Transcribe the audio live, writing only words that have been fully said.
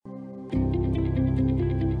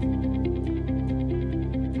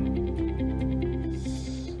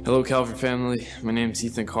Hello, Calvary family. My name is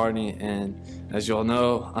Ethan Carney, and as you all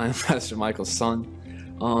know, I'm Pastor Michael's son.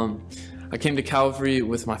 I came to Calvary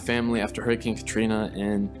with my family after Hurricane Katrina,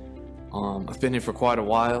 and I've been here for quite a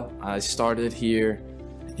while. I started here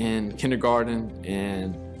in kindergarten,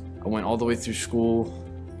 and I went all the way through school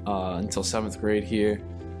until 7th grade here,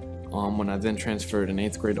 when I then transferred in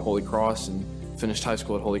 8th grade to Holy Cross and finished high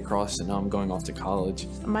school at Holy Cross, and now I'm going off to college.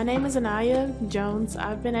 My name is Anaya Jones.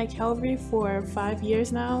 I've been at Calvary for 5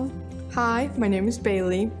 years now. Hi, my name is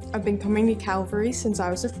Bailey. I've been coming to Calvary since I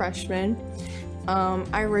was a freshman.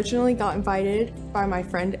 I originally got invited by my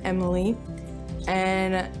friend Emily,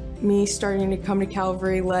 and me starting to come to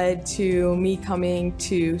Calvary led to me coming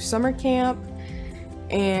to summer camp,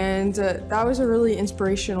 and that was a really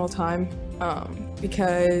inspirational time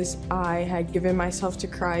because I had given myself to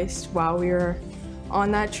Christ while we were on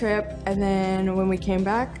that trip, and then when we came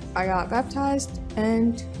back, I got baptized,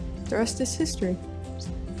 and the rest is history.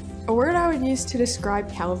 A word I would use to describe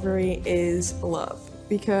Calvary is love,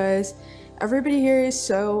 because everybody here is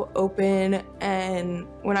so open, and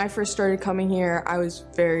when I first started coming here, I was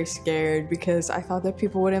very scared because I thought that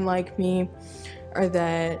people wouldn't like me, or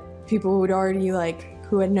that people would already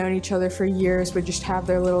who had known each other for years would just have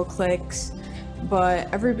their little cliques.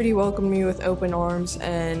 But everybody welcomed me with open arms,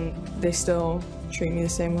 and they still treat me the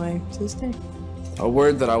same way to this day. A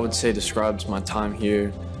word that I would say describes my time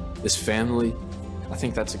here is family. I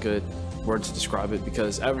think that's a good word to describe it,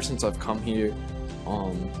 because ever since I've come here,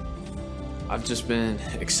 I've just been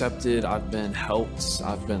accepted, I've been helped,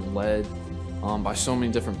 I've been led by so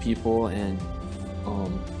many different people, and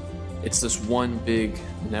it's this one big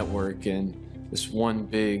network and this one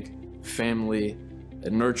big family, a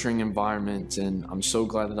nurturing environment, and I'm so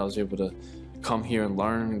glad that I was able to come here and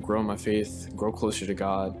learn and grow my faith, grow closer to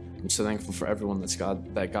God. I'm so thankful for everyone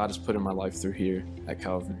that God has put in my life through here at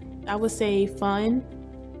Calvary. I would say fun,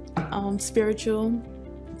 spiritual,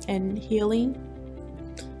 and healing.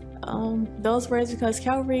 Those words, because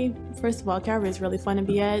Calvary, first of all, Calvary is really fun to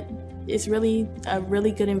be at. It's really a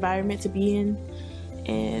really good environment to be in,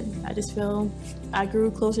 and I just feel I grew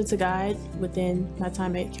closer to God within my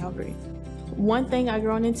time at Calvary. One thing I've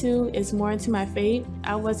grown into is more into my faith.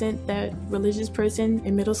 I wasn't that religious person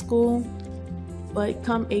in middle school, but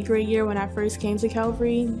come 8th grade year when I first came to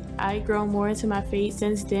Calvary, I grown more into my faith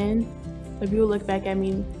since then. If you look back at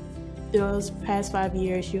me those past 5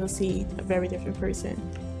 years, you'll see a very different person.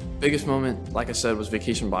 Biggest moment, like I said, was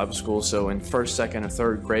Vacation Bible School. So in 1st, 2nd,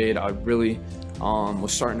 or 3rd grade, I really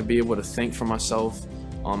was starting to be able to think for myself.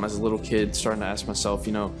 As a little kid, starting to ask myself,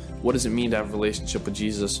 what does it mean to have a relationship with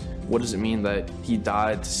Jesus? What does it mean that he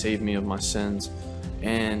died to save me of my sins?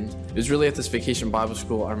 And it was really at this Vacation Bible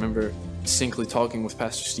School, I remember distinctly talking with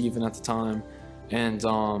Pastor Stephen at the time, and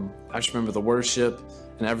I just remember the worship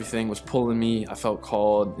and everything was pulling me. I felt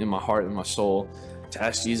called in my heart and my soul to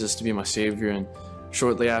ask Jesus to be my Savior, and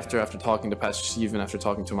shortly after talking to Pastor Stephen, after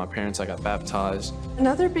talking to my parents, I got baptized.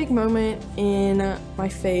 Another big moment in my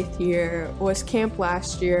faith year was camp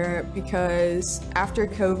last year, because after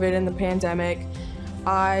COVID and the pandemic,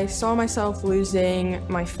 I saw myself losing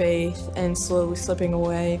my faith and slowly slipping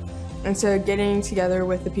away. And so getting together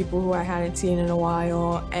with the people who I hadn't seen in a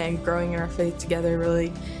while and growing in our faith together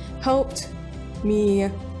really helped me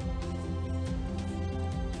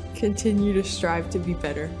continue to strive to be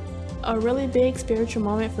better. A really big spiritual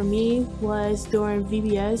moment for me was during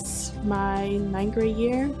VBS, my 9th grade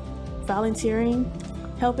year. Volunteering,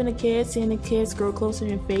 helping the kids, seeing the kids grow closer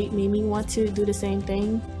in faith made me want to do the same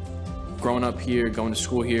thing. Growing up here, going to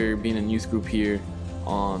school here, being in youth group here,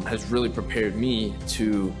 has really prepared me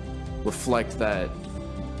to reflect that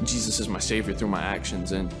Jesus is my Savior through my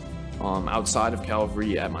actions. And outside of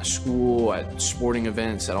Calvary, at my school, at sporting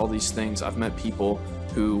events, at all these things, I've met people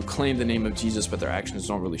who claim the name of Jesus, but their actions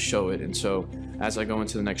don't really show it. And so as I go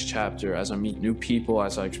into the next chapter, as I meet new people,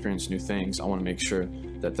 as I experience new things, I want to make sure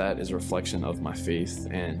that that is a reflection of my faith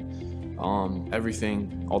and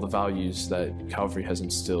everything, all the values that Calvary has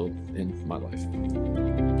instilled in my life.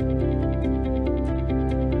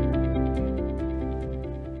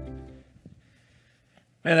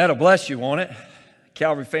 Man, that'll bless you, won't it?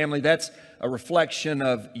 Calvary family, that's a reflection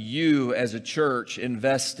of you as a church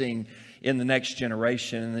investing in the next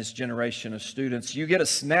generation, in this generation of students. You get a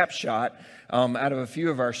snapshot out of a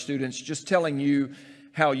few of our students just telling you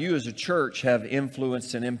how you as a church have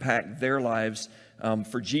influenced and impacted their lives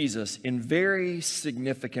for Jesus in very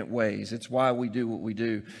significant ways. It's why we do what we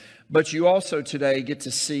do. But you also today get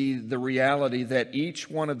to see the reality that each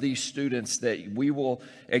one of these students that we will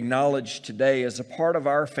acknowledge today as a part of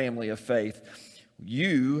our family of faith,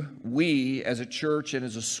 we as a church and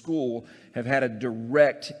as a school have had a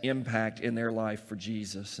direct impact in their life for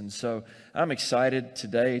Jesus. And so I'm excited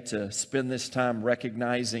today to spend this time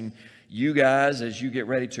recognizing you guys as you get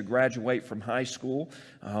ready to graduate from high school.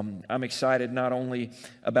 I'm excited not only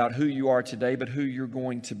about who you are today, but who you're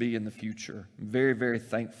going to be in the future. I'm very, very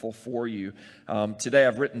thankful for you. Today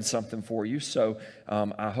I've written something for you, so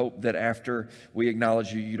I hope that after we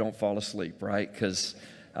acknowledge you, you don't fall asleep, right? Because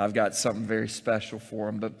I've got something very special for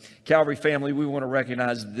them. But Calvary family, we want to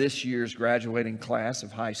recognize this year's graduating class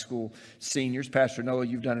of high school seniors. Pastor Noah,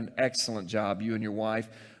 you've done an excellent job, you and your wife,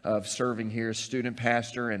 of serving here as student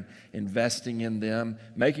pastor and investing in them,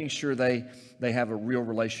 making sure they have a real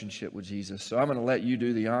relationship with Jesus. So I'm going to let you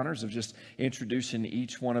do the honors of just introducing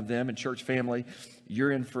each one of them. And church family,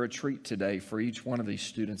 you're in for a treat today for each one of these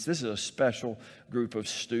students. This is a special group of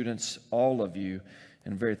students, all of you,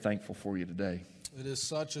 and I'm very thankful for you today. It is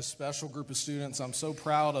such a special group of students. I'm so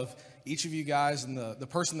proud of each of you guys and the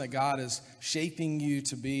person that God is shaping you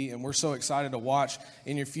to be. And we're so excited to watch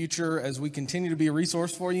in your future as we continue to be a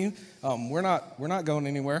resource for you. We're not going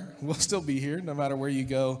anywhere. We'll still be here no matter where you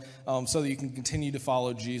go, so that you can continue to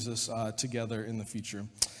follow Jesus together in the future.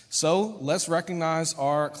 So let's recognize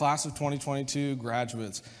our class of 2022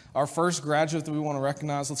 graduates. Our first graduate that we want to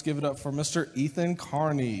recognize, let's give it up for Mr. Ethan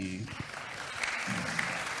Carney.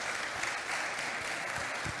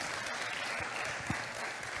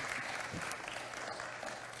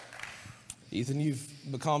 Ethan, you've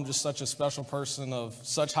become just such a special person of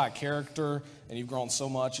such high character, and you've grown so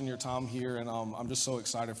much in your time here, and I'm just so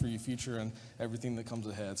excited for your future and everything that comes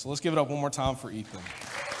ahead. So let's give it up one more time for Ethan.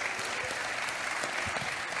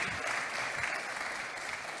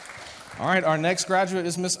 All right, our next graduate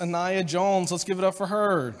is Miss Anaya Jones. Let's give it up for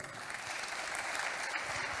her.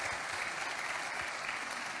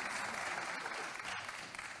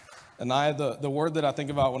 Anaya, the word that I think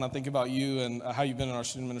about when I think about you and how you've been in our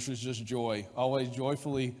student ministry is just joy. Always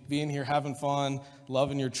joyfully being here, having fun,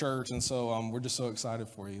 loving your church. And so we're just so excited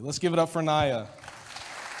for you. Let's give it up for Anaya.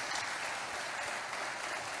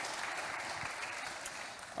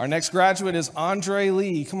 Our next graduate is Andre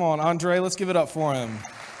Lee. Come on, Andre, let's give it up for him.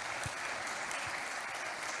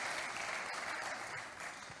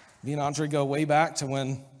 Me and Andre go way back to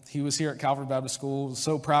when he was here at Calvary Baptist School.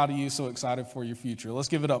 So proud of you, so excited for your future. Let's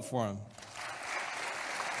give it up for him.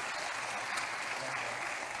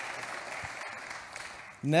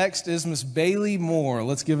 Next is Miss Bailey Moore.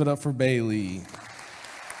 Let's give it up for Bailey.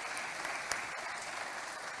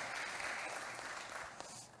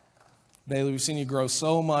 Bailey, we've seen you grow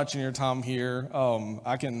so much in your time here.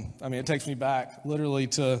 It takes me back literally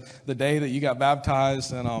to the day that you got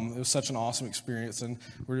baptized, and it was such an awesome experience. And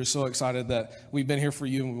we're just so excited that we've been here for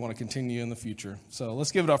you, and we want to continue in the future. So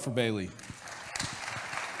let's give it up for Bailey.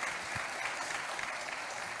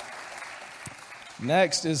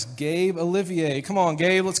 Next is Gabe Olivier. Come on,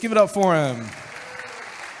 Gabe, let's give it up for him.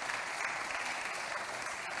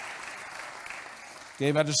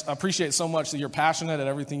 Gabe, I appreciate so much that you're passionate at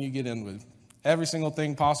everything you get in with. Every single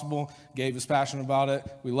thing possible, Gabe is passionate about it.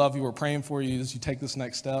 We love you. We're praying for you as you take this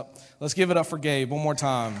next step. Let's give it up for Gabe one more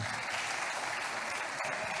time.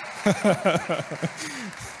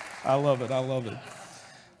 I love it.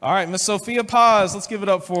 All right, Miss Sophia Paz, let's give it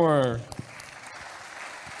up for her.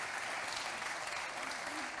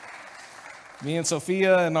 Me and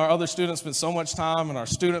Sophia and our other students spent so much time in our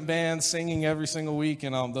student band singing every single week,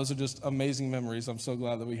 and those are just amazing memories I'm so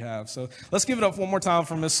glad that we have. So let's give it up one more time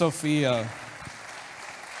for Miss Sophia.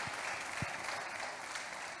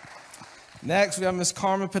 Next, we have Miss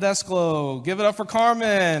Carmen Pedesclo. Give it up for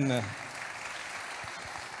Carmen.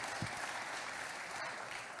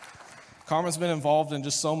 Carmen's been involved in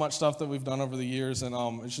just so much stuff that we've done over the years, and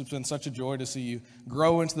it's just been such a joy to see you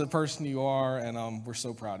grow into the person you are, and we're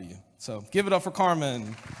so proud of you. So give it up for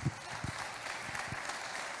Carmen.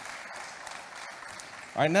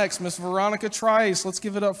 All right, next, Miss Veronica Trice. Let's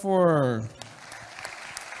give it up for her.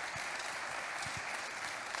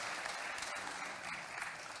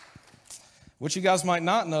 What you guys might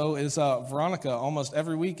not know is Veronica almost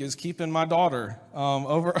every week is keeping my daughter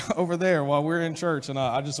over there while we're in church, and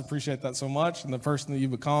I just appreciate that so much, and the person that you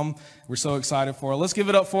become, we're so excited for. Let's give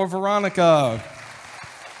it up for Veronica.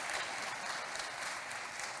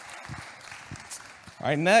 All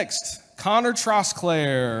right, next, Connor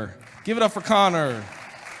Trosclair. Give it up for Connor.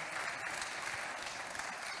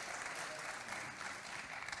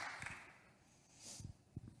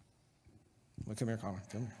 Come here, Connor.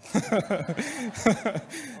 Come here.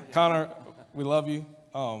 Connor, we love you.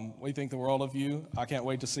 We think the world of you. I can't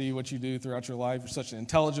wait to see what you do throughout your life. You're such an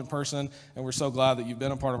intelligent person, and we're so glad that you've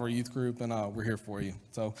been a part of our youth group, and we're here for you.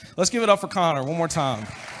 So let's give it up for Connor one more time.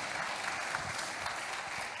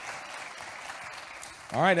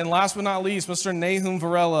 All right, and last but not least, Mr. Nahum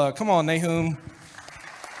Varela. Come on, Nahum.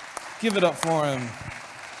 Give it up for him.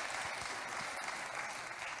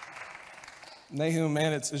 Nahum,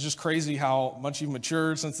 man, it's just crazy how much you've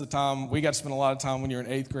matured since the time we got to spend a lot of time when you were in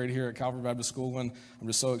 8th grade here at Calvary Baptist School, and I'm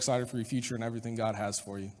just so excited for your future and everything God has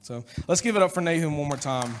for you. So let's give it up for Nahum one more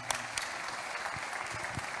time.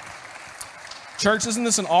 Church, isn't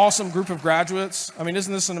this an awesome group of graduates? I mean,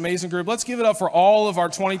 isn't this an amazing group? Let's give it up for all of our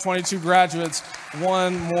 2022 graduates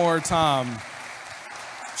one more time.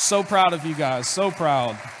 So proud of you guys, so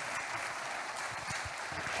proud.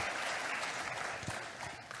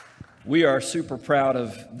 We are super proud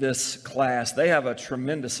of this class. They have a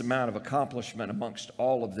tremendous amount of accomplishment amongst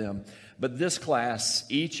all of them. But this class,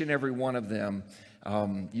 each and every one of them,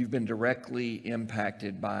 you've been directly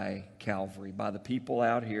impacted by Calvary, by the people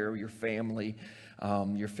out here, your family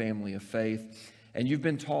of faith. And you've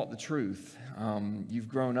been taught the truth. You've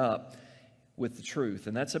grown up with the truth.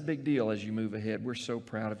 And that's a big deal as you move ahead. We're so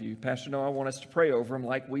proud of you. Pastor Noah, I want us to pray over them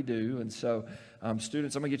like we do. And so,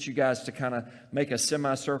 students, I'm going to get you guys to kind of make a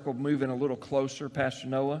semicircle, move in a little closer, Pastor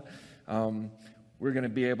Noah. We're going to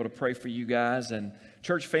be able to pray for you guys. And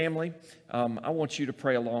church family, I want you to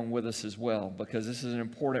pray along with us as well, because this is an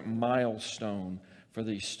important milestone for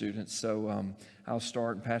these students. So I'll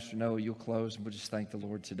start, and Pastor Noah, you'll close, and we'll just thank the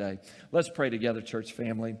Lord today. Let's pray together, church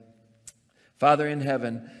family. Father in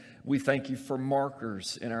heaven, we thank you for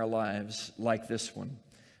markers in our lives like this one.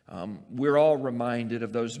 We're all reminded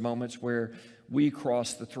of those moments where we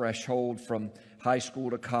cross the threshold from high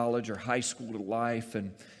school to college or high school to life,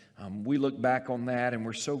 and we look back on that, and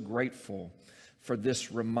we're so grateful for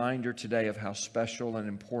this reminder today of how special and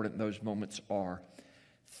important those moments are.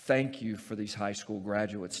 Thank you for these high school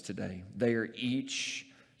graduates today. They are each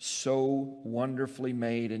so wonderfully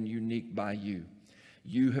made and unique by you.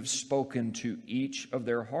 You have spoken to each of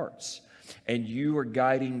their hearts, and you are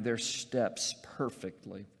guiding their steps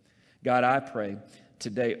perfectly. God, I pray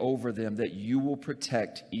today over them that you will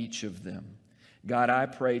protect each of them. God, I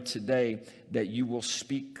pray today that you will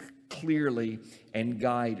speak clearly and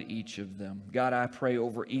guide each of them. God, I pray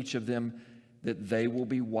over each of them that they will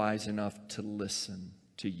be wise enough to listen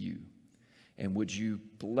to you. And would you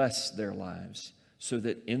bless their lives so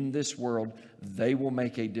that in this world they will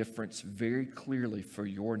make a difference very clearly for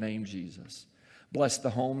your name, Jesus. Bless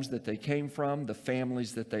the homes that they came from, the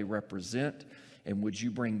families that they represent, and would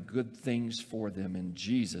you bring good things for them in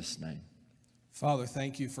Jesus' name. Father,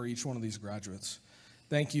 thank you for each one of these graduates.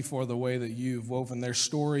 Thank you for the way that you've woven their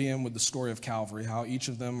story in with the story of Calvary, how each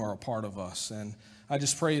of them are a part of us. And I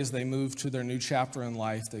just pray as they move to their new chapter in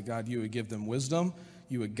life that, God, you would give them wisdom,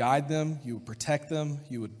 you would guide them, you would protect them,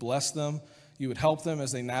 you would bless them, you would help them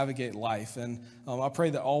as they navigate life. And I pray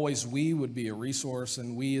that always we would be a resource,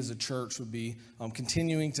 and we as a church would be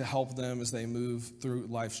continuing to help them as they move through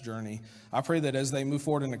life's journey. I pray that as they move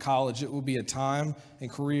forward into college, it will be a time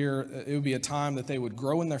and career, it would be a time that they would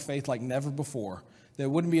grow in their faith like never before. There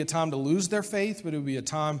wouldn't be a time to lose their faith, but it would be a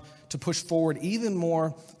time to push forward even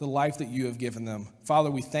more the life that you have given them.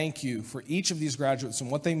 Father, we thank you for each of these graduates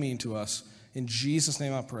and what they mean to us. In Jesus'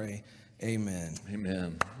 name I pray. Amen.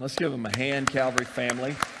 Amen. Let's give them a hand, Calvary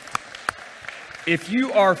family. If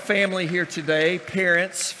you are family here today,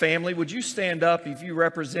 parents, family, would you stand up? If you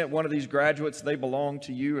represent one of these graduates, they belong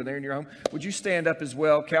to you or they're in your home, would you stand up as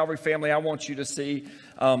well? Calvary family, I want you to see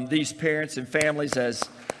these parents and families as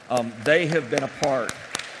they have been a part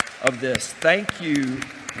of this. Thank you.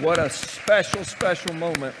 What a special, special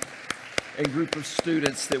moment and group of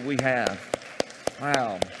students that we have.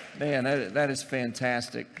 Wow, man, that is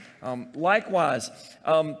fantastic. Likewise,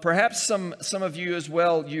 perhaps some of you as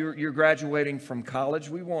well, you're graduating from college.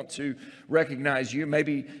 We want to recognize you,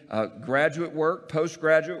 maybe graduate work,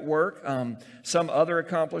 postgraduate work, some other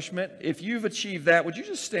accomplishment. If you've achieved that, would you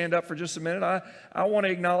just stand up for just a minute? I want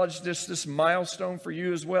to acknowledge this milestone for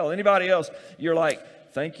you as well. Anybody else, you're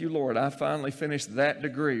like, thank you, Lord, I finally finished that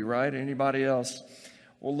degree, right? Anybody else?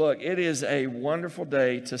 Well, look, it is a wonderful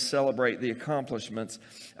day to celebrate the accomplishments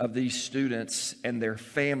of these students and their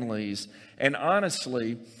families. And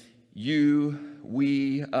honestly, you,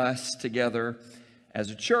 we, us together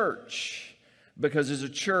as a church. Because as a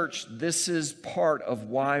church, this is part of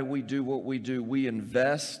why we do what we do. We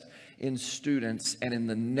invest in students and in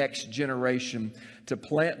the next generation to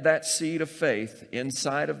plant that seed of faith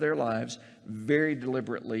inside of their lives very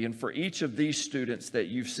deliberately. And for each of these students that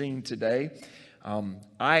you've seen today,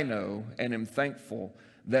 I know and am thankful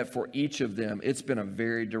that for each of them, it's been a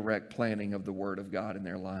very direct planting of the Word of God in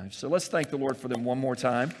their lives. So let's thank the Lord for them one more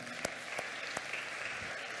time.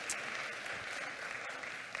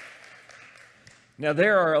 Now,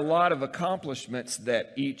 there are a lot of accomplishments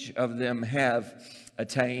that each of them have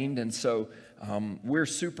attained, and so we're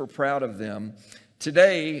super proud of them.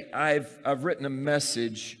 Today, I've written a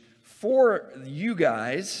message for you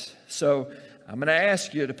guys, so I'm going to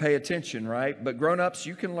ask you to pay attention, right? But grown-ups,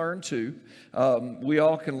 you can learn too. We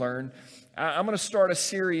all can learn. I'm going to start a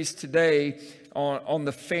series today on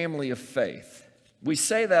the family of faith. We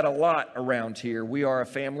say that a lot around here. We are a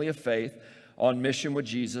family of faith on mission with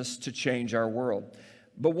Jesus to change our world.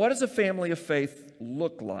 But what does a family of faith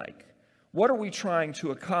look like? What are we trying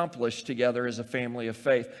to accomplish together as a family of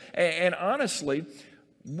faith? And honestly,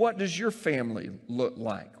 what does your family look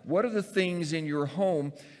like? What are the things in your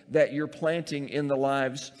home that you're planting in the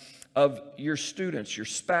lives of your students, your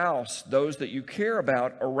spouse, those that you care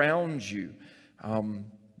about around you?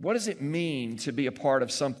 What does it mean to be a part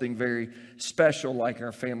of something very special like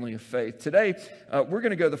our family of faith? Today, we're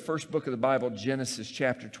going to go to the first book of the Bible, Genesis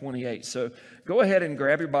chapter 28. So go ahead and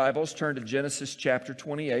grab your Bibles, turn to Genesis chapter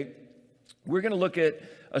 28. We're going to look at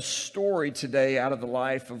a story today out of the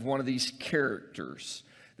life of one of these characters.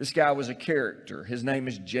 This guy was a character. His name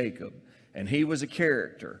is Jacob, and he was a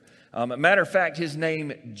character. As a matter of fact, his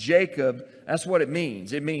name, Jacob, that's what it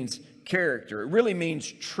means. It means character. It really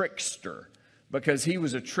means trickster, because he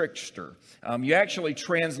was a trickster. You actually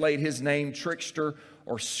translate his name trickster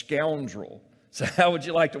or scoundrel. So how would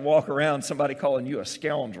you like to walk around somebody calling you a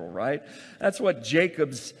scoundrel, right? That's what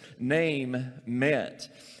Jacob's name meant.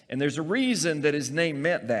 And there's a reason that his name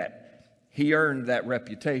meant that. He earned that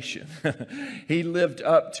reputation. He lived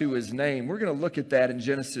up to his name. We're going to look at that in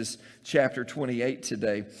Genesis chapter 28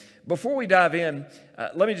 today. Before we dive in,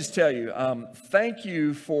 let me just tell you, thank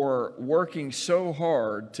you for working so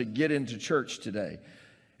hard to get into church today.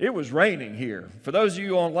 It was raining here. For those of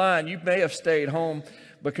you online, you may have stayed home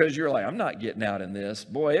because you're like, I'm not getting out in this.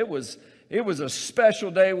 Boy, it was a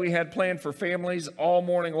special day we had planned for families all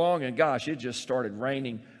morning long, and gosh, it just started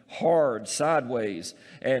raining hard, sideways,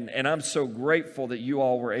 and I'm so grateful that you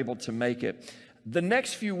all were able to make it. The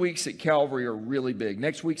next few weeks at Calvary are really big.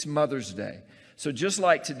 Next week's Mother's Day. So just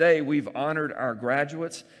like today, we've honored our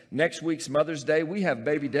graduates. Next week's Mother's Day, we have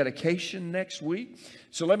baby dedication next week.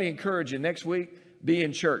 So let me encourage you, next week, be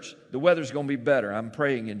in church. The weather's going to be better. I'm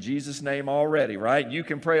praying in Jesus' name already, right? You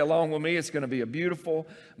can pray along with me. It's going to be a beautiful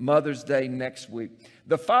Mother's Day next week.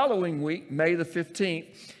 The following week, May the 15th,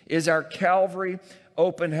 is our Calvary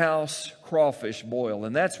Open House Crawfish Boil,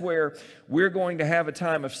 and that's where we're going to have a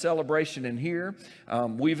time of celebration in here.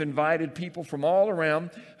 We've invited people from all around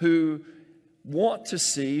who want to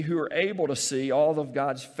see, who are able to see all of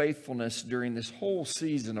God's faithfulness during this whole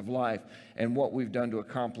season of life and what we've done to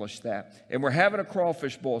accomplish that. And we're having a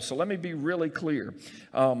crawfish boil. So let me be really clear.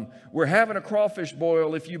 We're having a crawfish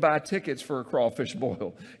boil if you buy tickets for a crawfish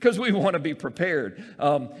boil, because we want to be prepared.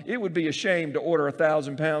 It would be a shame to order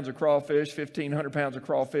 1,000 pounds of crawfish, 1,500 pounds of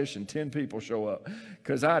crawfish, and 10 people show up,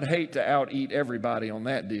 because I'd hate to out-eat everybody on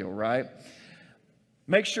that deal, right?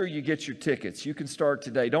 Make sure you get your tickets. You can start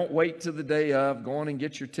today. Don't wait till the day of. Go on and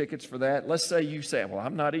get your tickets for that. Let's say you say, well,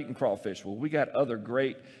 I'm not eating crawfish. Well, we got other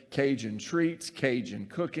great Cajun treats, Cajun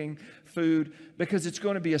cooking, food, because it's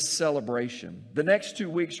going to be a celebration. The next 2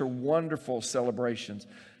 weeks are wonderful celebrations.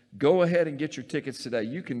 Go ahead and get your tickets today.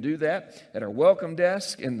 You can do that at our welcome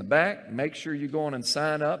desk in the back. Make sure you go on and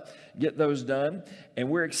sign up, get those done. And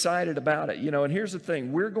we're excited about it. You know, and here's the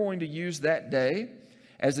thing. We're going to use that day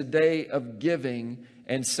as a day of giving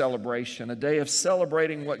and celebration, a day of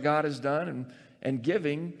celebrating what God has done and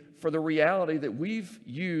giving for the reality that we've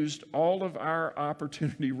used all of our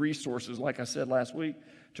opportunity resources, like I said last week,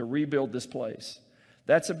 to rebuild this place.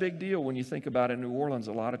 That's a big deal when you think about it. In New Orleans,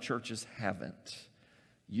 a lot of churches haven't.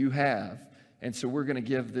 You have. And so we're going to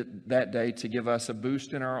give that day to give us a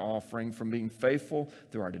boost in our offering from being faithful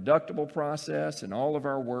through our deductible process and all of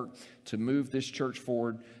our work to move this church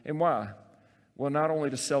forward. And why? Well, not only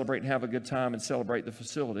to celebrate and have a good time and celebrate the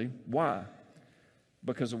facility. Why?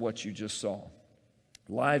 Because of what you just saw.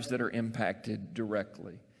 Lives that are impacted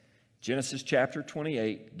directly. Genesis chapter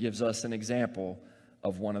 28 gives us an example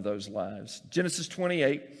of one of those lives. Genesis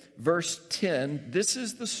 28, verse 10, this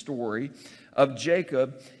is the story of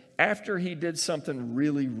Jacob after he did something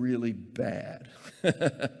really, really bad.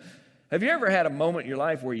 Have you ever had a moment in your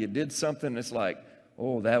life where you did something that's like,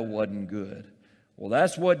 oh, that wasn't good? Well,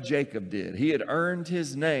 that's what Jacob did. He had earned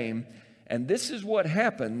his name, and this is what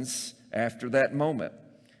happens after that moment.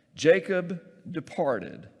 Jacob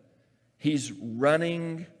departed. He's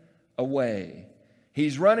running away.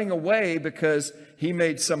 He's running away because he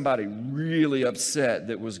made somebody really upset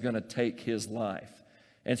that was going to take his life.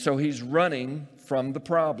 And so he's running from the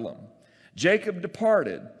problem. Jacob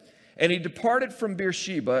departed, and he departed from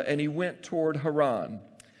Beersheba, and he went toward Haran.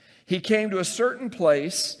 He came to a certain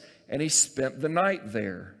place, and he spent the night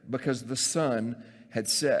there because the sun had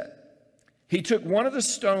set. He took one of the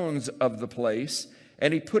stones of the place,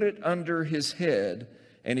 and he put it under his head,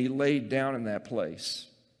 and he laid down in that place.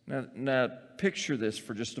 Now picture this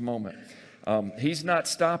for just a moment. He's not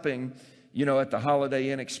stopping, at the Holiday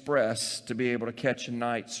Inn Express to be able to catch a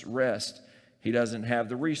night's rest. He doesn't have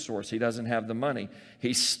the resource. He doesn't have the money.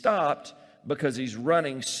 He stopped because he's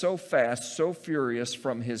running so fast, so furious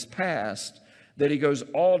from his past that he goes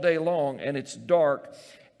all day long and it's dark,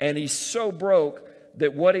 and he's so broke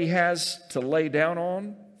that what he has to lay down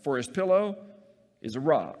on for his pillow is a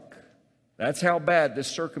rock. That's how bad this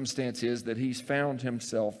circumstance is that he's found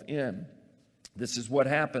himself in. This is what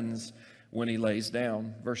happens when he lays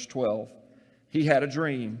down. Verse 12, he had a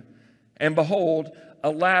dream, and behold, a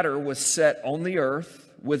ladder was set on the earth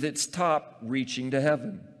with its top reaching to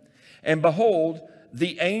heaven. And behold,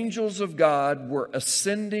 the angels of God were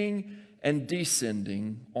ascending and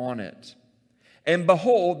descending on it. And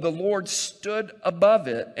behold, the Lord stood above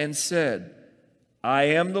it and said, I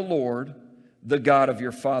am the Lord, the God of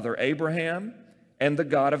your father Abraham and the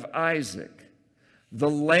God of Isaac. The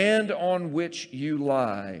land on which you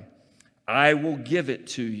lie, I will give it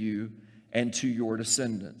to you and to your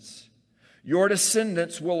descendants. Your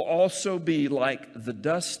descendants will also be like the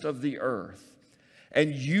dust of the earth,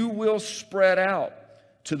 and you will spread out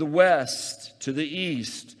to the west, to the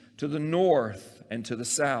east, to the north, and to the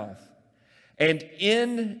south. And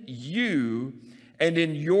in you and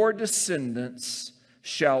in your descendants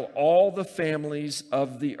shall all the families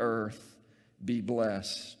of the earth be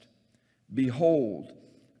blessed. Behold,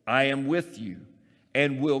 I am with you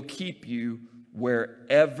and will keep you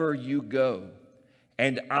wherever you go.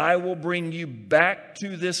 And I will bring you back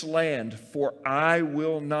to this land, for I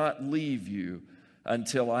will not leave you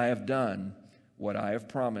until I have done what I have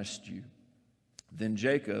promised you. Then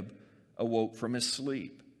Jacob awoke from his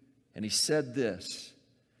sleep, and he said this,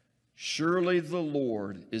 Surely the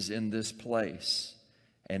Lord is in this place,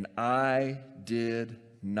 and I did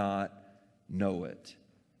not know it.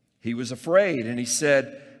 He was afraid, and he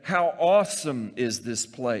said, How awesome is this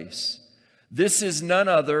place! This is none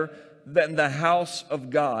other than the house of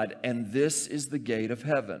God, and this is the gate of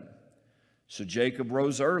heaven. So Jacob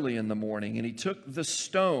rose early in the morning, and he took the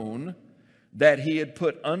stone that he had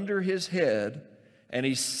put under his head, and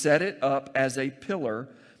he set it up as a pillar,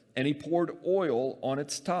 and he poured oil on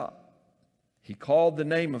its top. He called the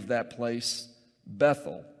name of that place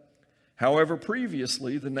Bethel. However,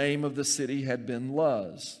 previously the name of the city had been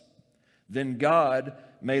Luz. Then Jacob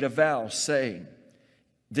made a vow, saying,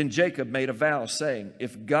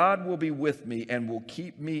 If God will be with me and will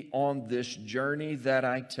keep me on this journey that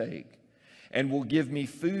I take, and will give me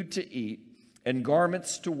food to eat and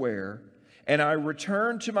garments to wear, and I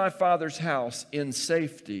return to my father's house in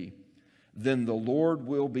safety, then the Lord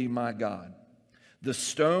will be my God. The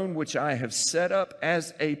stone which I have set up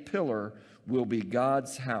as a pillar will be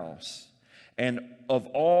God's house. And of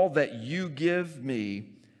all that you give me,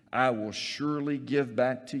 I will surely give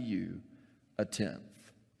back to you a tenth.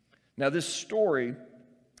 Now, this story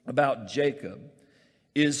about Jacob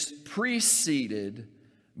is preceded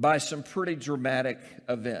by some pretty dramatic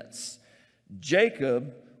events.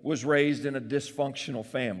 Jacob was raised in a dysfunctional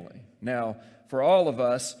family. Now, for all of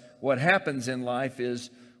us, what happens in life is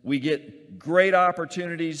we get great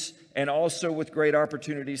opportunities, and also with great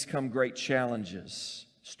opportunities come great challenges.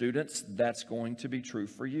 Students, that's going to be true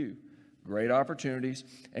for you. Great opportunities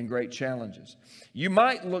and great challenges. You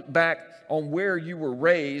might look back on where you were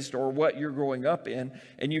raised or what you're growing up in,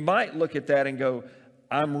 and you might look at that and go,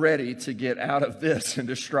 I'm ready to get out of this and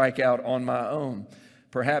to strike out on my own.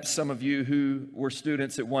 Perhaps some of you who were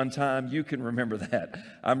students at one time, you can remember that.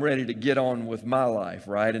 I'm ready to get on with my life,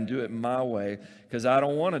 right, and do it my way because I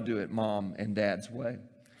don't want to do it mom and dad's way.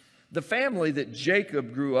 The family that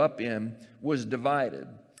Jacob grew up in was divided.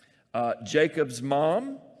 Jacob's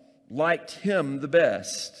mom liked him the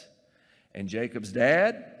best, and Jacob's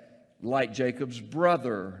dad liked Jacob's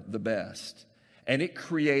brother the best. And it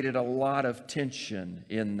created a lot of tension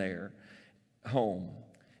in their home.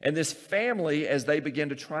 And this family, as they began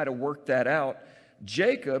to try to work that out,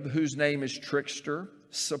 Jacob, whose name is trickster,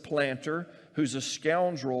 supplanter, who's a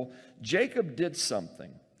scoundrel, Jacob did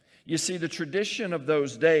something. You see, the tradition of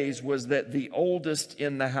those days was that the oldest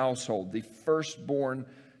in the household, the firstborn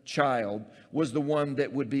child, was the one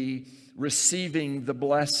that would be receiving the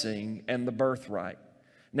blessing and the birthright.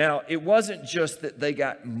 Now, it wasn't just that they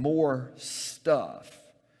got more stuff.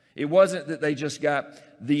 It wasn't that they just got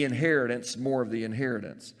the inheritance, more of the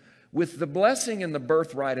inheritance. With the blessing and the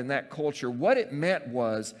birthright in that culture, what it meant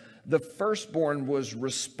was the firstborn was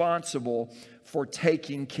responsible for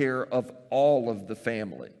taking care of all of the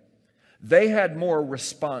family. They had more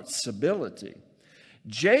responsibility.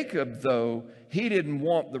 Jacob, though, he didn't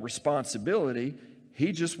want the responsibility.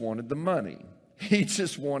 He just wanted the money. He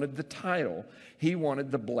just wanted the title. He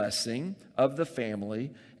wanted the blessing of the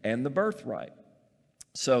family and the birthright.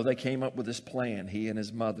 So they came up with this plan, he and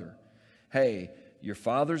his mother. Hey, your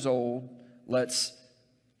father's old. Let's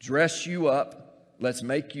dress you up. Let's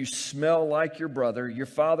make you smell like your brother. Your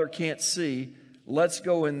father can't see. Let's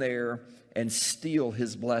go in there and steal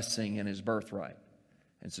his blessing and his birthright.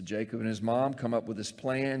 And so Jacob and his mom come up with this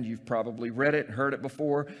plan. You've probably read it and heard it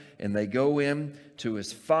before. And they go in to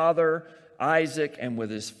his father, Isaac, and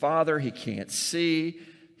with his father, he can't see,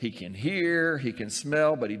 he can hear, he can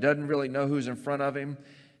smell, but he doesn't really know who's in front of him.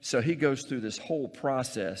 So he goes through this whole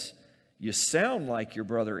process. You sound like your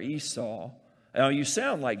brother Esau. Now, you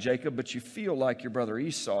sound like Jacob, but you feel like your brother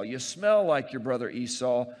Esau. You smell like your brother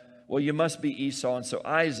Esau. Well, you must be Esau. And so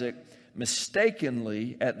Isaac,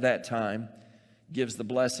 mistakenly at that time, gives the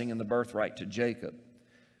blessing and the birthright to Jacob.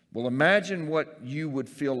 Well, imagine what you would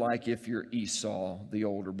feel like if you're Esau, the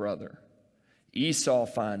older brother. Esau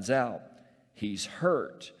finds out. He's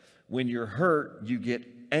hurt. When you're hurt, you get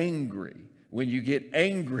angry. When you get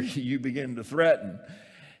angry, you begin to threaten.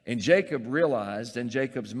 And Jacob realized, and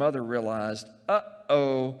Jacob's mother realized,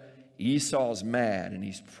 Esau's mad, and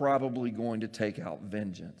he's probably going to take out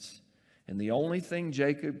vengeance. And the only thing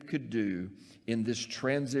Jacob could do in this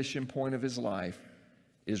transition point of his life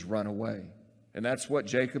is run away. And that's what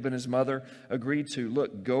Jacob and his mother agreed to.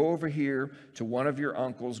 Look, go over here to one of your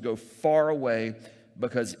uncles, go far away,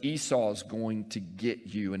 because Esau's going to get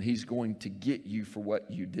you, and he's going to get you for what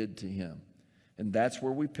you did to him. And that's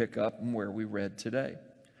where we pick up and where we read today.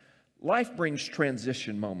 Life brings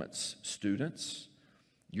transition moments, students.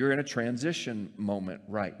 You're in a transition moment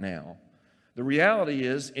right now. The reality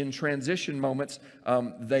is, in transition moments,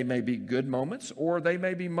 they may be good moments, or they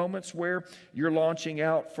may be moments where you're launching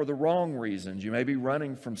out for the wrong reasons. You may be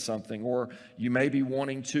running from something, or you may be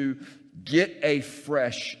wanting to get a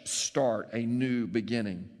fresh start, a new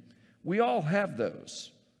beginning. We all have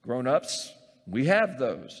those. Grown-ups, we have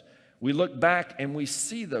those. We look back and we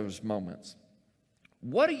see those moments.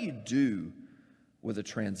 What do you do with a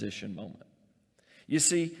transition moment? You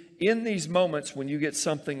see, in these moments when you get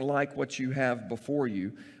something like what you have before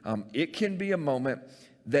you, it can be a moment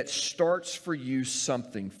that starts for you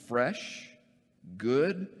something fresh,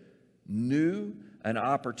 good, new, an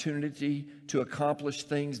opportunity to accomplish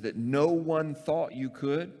things that no one thought you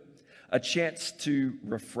could, a chance to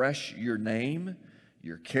refresh your name,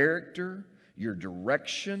 your character, your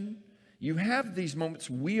direction. You have these moments,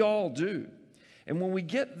 we all do. And when we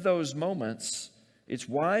get those moments, it's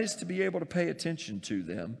wise to be able to pay attention to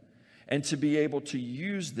them and to be able to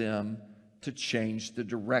use them to change the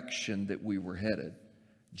direction that we were headed.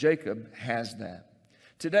 Jacob has that.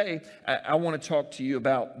 Today, I want to talk to you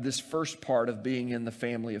about this first part of being in the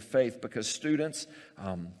family of faith, because students,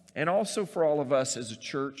 and also for all of us as a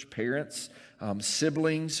church, parents,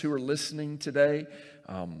 siblings who are listening today,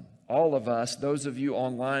 all of us, those of you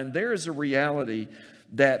online, there is a reality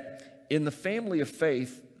that in the family of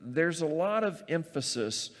faith, there's a lot of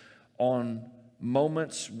emphasis on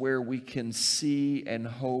moments where we can see and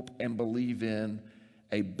hope and believe in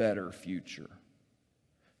a better future.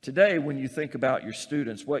 Today, when you think about your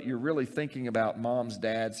students, what you're really thinking about, moms,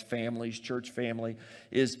 dads, families, church family,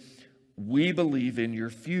 is we believe in your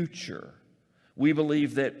future. We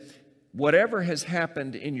believe that whatever has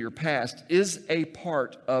happened in your past is a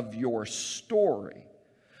part of your story,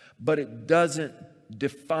 but it doesn't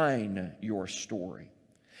define your story.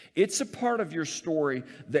 It's a part of your story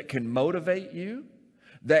that can motivate you,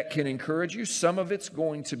 that can encourage you. Some of it's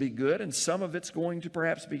going to be good, and some of it's going to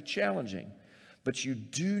perhaps be challenging. But you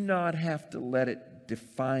do not have to let it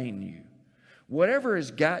define you. Whatever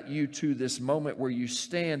has got you to this moment where you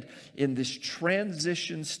stand in this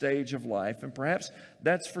transition stage of life, and perhaps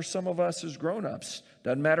that's for some of us as grown-ups,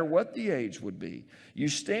 doesn't matter what the age would be. You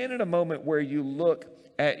stand in a moment where you look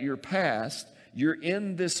at your past, you're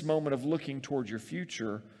in this moment of looking toward your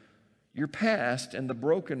future. Your past and the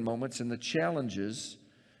broken moments and the challenges,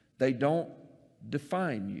 they don't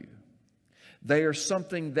define you. They are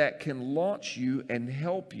something that can launch you and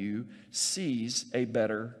help you seize a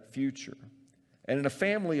better future. And in a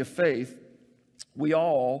family of faith, we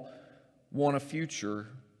all want a future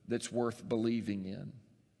that's worth believing in.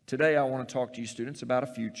 Today, I want to talk to you students about a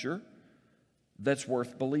future that's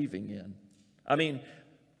worth believing in. I mean,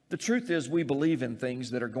 the truth is we believe in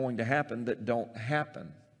things that are going to happen that don't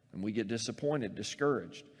happen, and we get disappointed,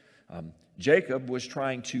 discouraged. Jacob was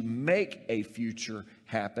trying to make a future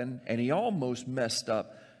happen, and he almost messed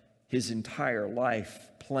up his entire life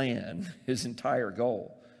plan, his entire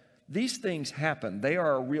goal. These things happen. They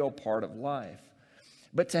are a real part of life.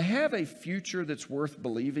 But to have a future that's worth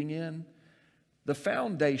believing in, the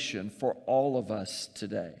foundation for all of us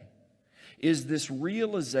today is this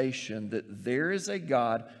realization that there is a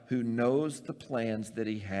God who knows the plans that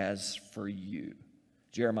he has for you.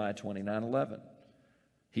 Jeremiah 29:11.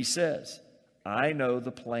 He says, I know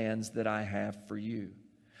the plans that I have for you.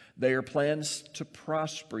 They are plans to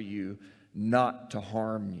prosper you, not to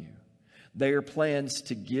harm you. They are plans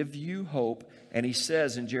to give you hope. And he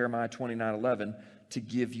says in Jeremiah 29:11, to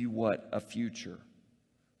give you what? A future.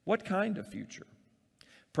 What kind of future?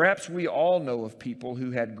 Perhaps we all know of people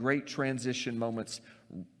who had great transition moments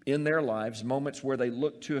in their lives, moments where they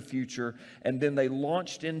looked to a future and then they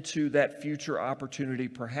launched into that future opportunity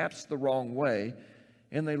perhaps the wrong way,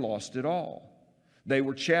 and they lost it all. They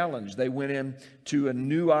were challenged. They went into a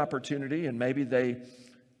new opportunity and maybe they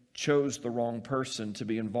chose the wrong person to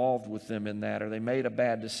be involved with them in that, or they made a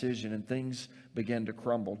bad decision and things began to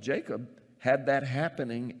crumble. Jacob had that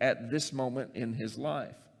happening at this moment in his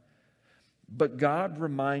life. But God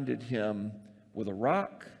reminded him with a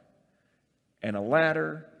rock and a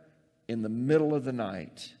ladder in the middle of the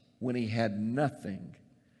night when he had nothing,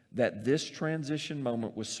 that this transition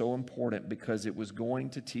moment was so important because it was going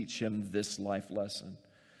to teach him this life lesson.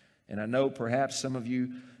 And I know perhaps some of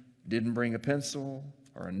you didn't bring a pencil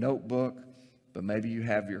or a notebook, but maybe you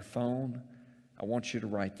have your phone. I want you to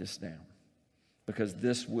write this down because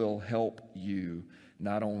this will help you,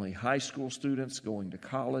 not only high school students going to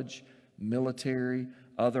college, military,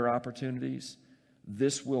 other opportunities.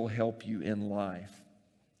 This will help you in life.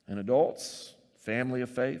 And adults, family of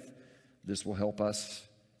faith, this will help us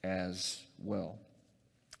as well.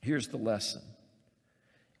 Here's the lesson.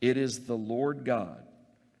 It is the Lord God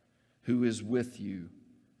who is with you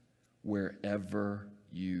wherever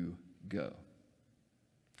you go.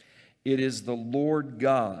 It is the Lord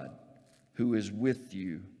God who is with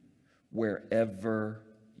you wherever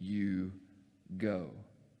you go.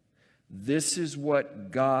 This is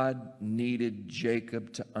what God needed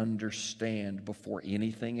Jacob to understand before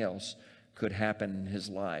anything else could happen in his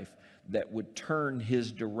life that would turn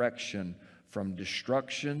his direction from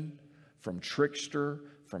destruction, from trickster,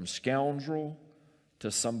 from scoundrel,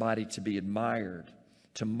 to somebody to be admired,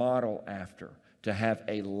 to model after, to have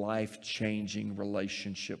a life-changing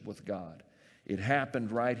relationship with God. It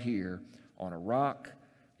happened right here on a rock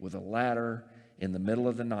with a ladder in the middle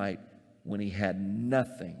of the night when he had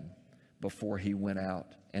nothing before he went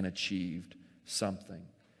out and achieved something.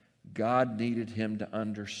 God needed him to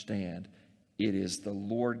understand it is the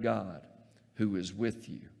Lord God who is with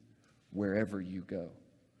you wherever you go.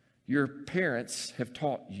 Your parents have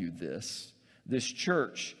taught you this. This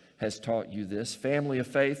church has taught you this. Family of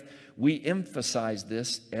faith, we emphasize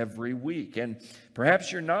this every week. And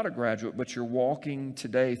perhaps you're not a graduate, but you're walking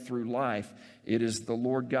today through life. It is the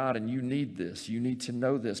Lord God, and you need this. You need to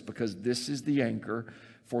know this because this is the anchor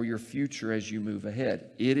for your future as you move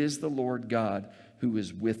ahead. It is the Lord God who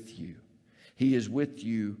is with you. He is with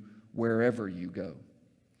you wherever you go.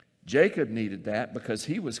 Jacob needed that because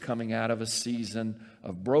he was coming out of a season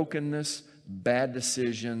of brokenness, bad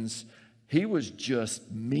decisions. He was just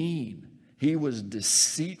mean. He was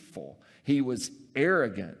deceitful. He was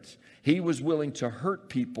arrogant. He was willing to hurt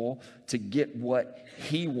people to get what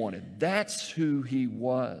he wanted. That's who he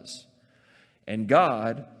was. And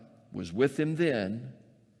God was with him then,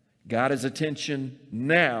 got his attention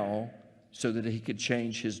now so that he could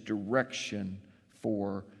change his direction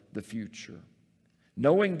for the future.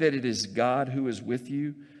 Knowing that it is God who is with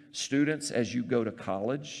you, students, as you go to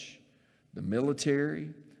college, the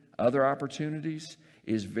military, other opportunities,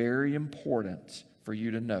 is very important for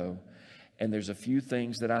you to know. And there's a few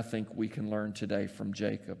things that I think we can learn today from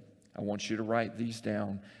Jacob. I want you to write these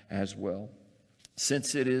down as well.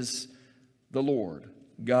 Since it is the Lord,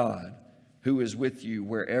 God, who is with you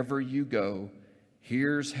wherever you go,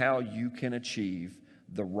 here's how you can achieve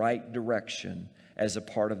the right direction as a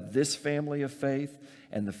part of this family of faith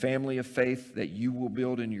and the family of faith that you will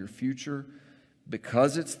build in your future.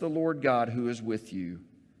 Because it's the Lord God who is with you,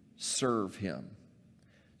 serve Him.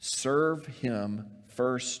 Serve Him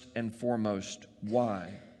first and foremost.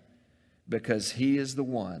 Why? Because He is the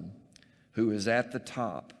one who is at the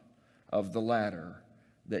top of the ladder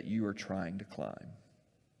that you are trying to climb.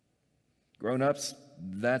 Grown-ups,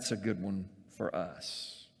 that's a good one for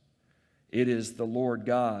us. It is the Lord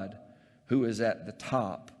God who is at the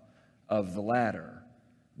top of the ladder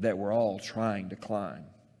that we're all trying to climb.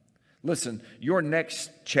 Listen, your next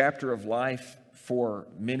chapter of life, for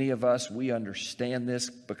many of us, we understand this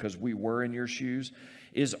because we were in your shoes,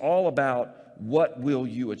 is all about what will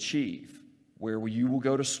you achieve, where you will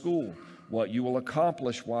go to school, what you will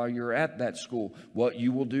accomplish while you're at that school, what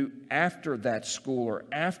you will do after that school or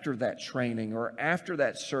after that training or after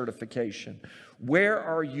that certification. Where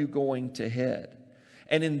are you going to head?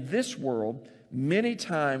 And in this world, many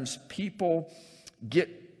times people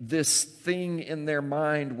get this thing in their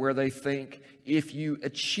mind where they think if you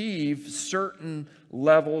achieve certain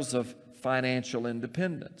levels of financial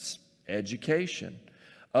independence, education,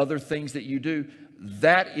 other things that you do,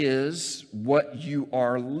 that is what you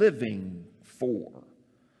are living for.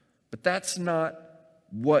 But that's not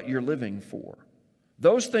what you're living for.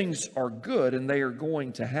 Those things are good and they are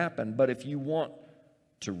going to happen, but if you want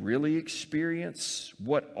to really experience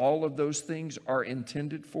what all of those things are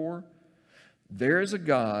intended for, there is a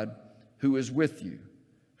God who is with you,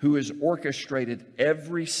 who has orchestrated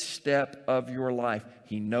every step of your life.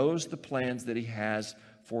 He knows the plans that He has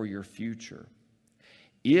for your future.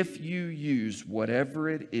 If you use whatever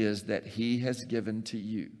it is that He has given to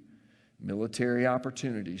you, military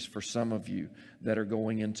opportunities for some of you that are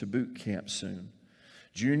going into boot camp soon,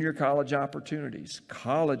 junior college opportunities,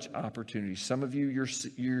 college opportunities. Some of you,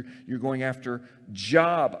 you're going after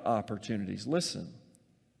job opportunities. Listen,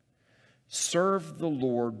 serve the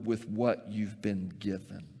Lord with what you've been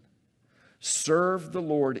given. Serve the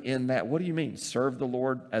Lord in that. What do you mean? Serve the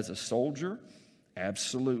Lord as a soldier?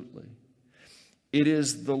 Absolutely. It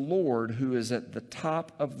is the Lord who is at the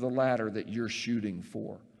top of the ladder that you're shooting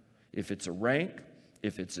for. If it's a rank,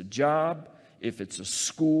 if it's a job, if it's a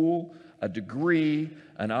school, a degree,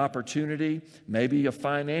 an opportunity, maybe a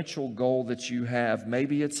financial goal that you have,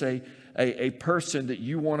 maybe it's a person that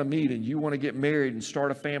you want to meet and you want to get married and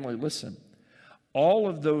start a family. Listen, all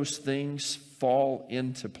of those things fall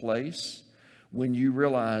into place when you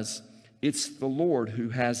realize it's the Lord who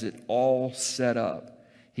has it all set up.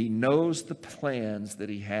 He knows the plans that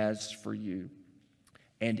He has for you.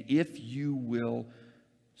 And if you will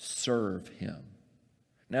serve Him.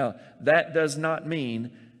 Now, that does not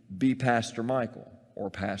mean be Pastor Michael or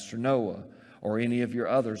Pastor Noah or any of your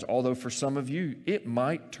others, although for some of you, it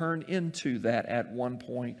might turn into that at one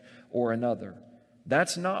point or another.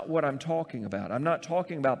 That's not what I'm talking about. I'm not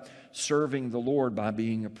talking about serving the Lord by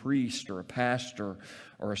being a priest or a pastor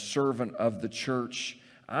or a servant of the church.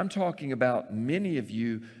 I'm talking about many of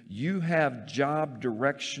you, you have job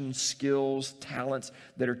direction, skills, talents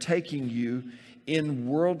that are taking you in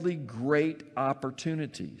worldly great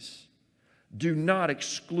opportunities. Do not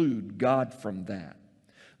exclude God from that.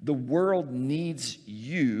 The world needs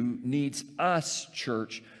you, needs us,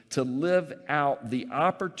 church, to live out the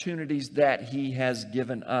opportunities that He has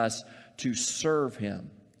given us to serve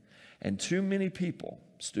Him. And too many people,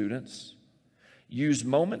 students, use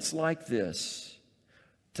moments like this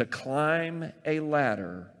to climb a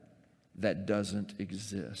ladder that doesn't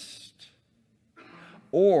exist.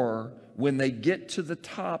 Or when they get to the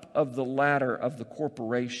top of the ladder of the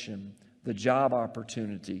corporation, the job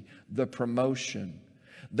opportunity, the promotion,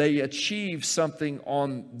 they achieve something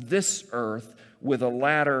on this earth with a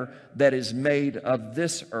ladder that is made of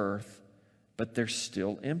this earth, but they're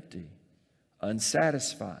still empty,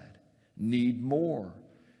 unsatisfied, need more,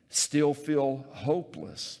 still feel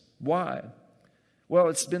hopeless. Why? Well,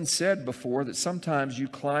 it's been said before that sometimes you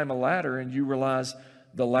climb a ladder and you realize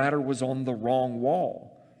the ladder was on the wrong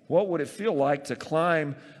wall. What would it feel like to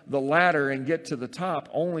climb the ladder and get to the top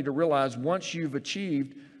only to realize once you've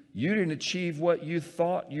achieved, you didn't achieve what you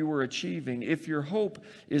thought you were achieving? If your hope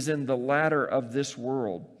is in the ladder of this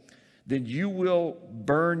world, then you will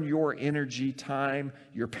burn your energy, time,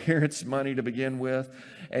 your parents' money to begin with,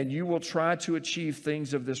 and you will try to achieve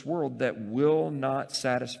things of this world that will not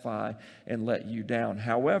satisfy and let you down.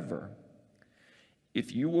 However,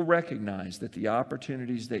 if you will recognize that the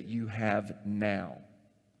opportunities that you have now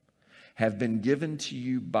have been given to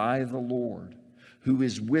you by the Lord, who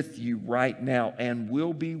is with you right now and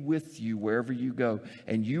will be with you wherever you go,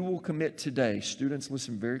 and you will commit today, students,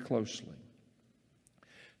 listen very closely,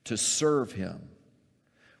 to serve Him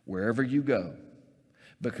wherever you go,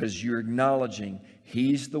 because you're acknowledging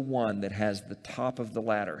He's the one that has the top of the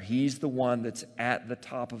ladder. He's the one that's at the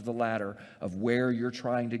top of the ladder of where you're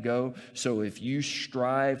trying to go. So if you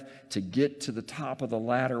strive to get to the top of the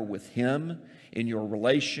ladder with Him, in your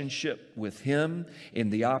relationship with Him, in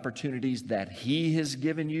the opportunities that He has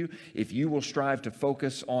given you, if you will strive to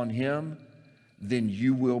focus on Him, then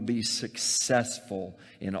you will be successful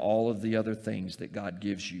in all of the other things that God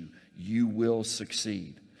gives you. You will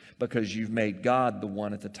succeed. because you've made God the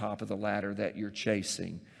one at the top of the ladder that you're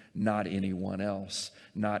chasing, not anyone else,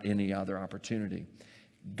 not any other opportunity.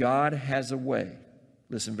 God has a way,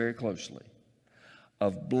 listen very closely,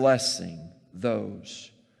 of blessing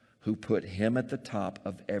those who put Him at the top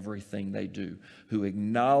of everything they do, who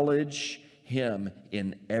acknowledge Him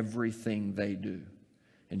in everything they do.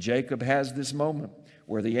 And Jacob has this moment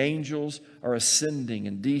where the angels are ascending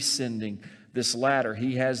and descending this ladder.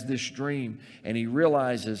 He has this dream, and he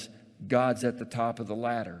realizes God's at the top of the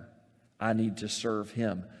ladder. I need to serve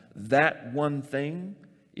Him. That one thing,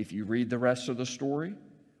 if you read the rest of the story,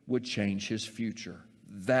 would change his future.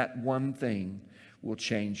 That one thing will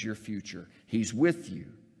change your future. He's with you.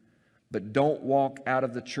 But don't walk out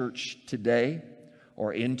of the church today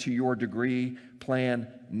or into your degree plan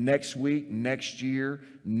next week, next year,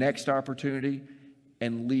 next opportunity,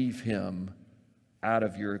 and leave Him out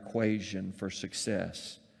of your equation for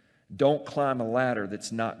success. Don't climb a ladder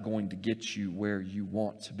that's not going to get you where you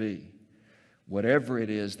want to be. Whatever it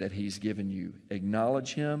is that He's given you,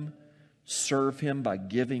 acknowledge Him, serve Him by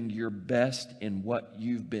giving your best in what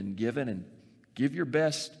you've been given, and give your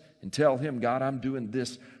best and tell Him, God, I'm doing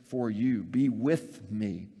this for you. Be with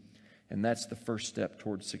me. And that's the first step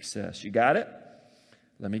towards success. You got it?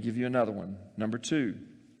 Let me give you another one. Number 2,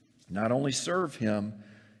 not only serve Him,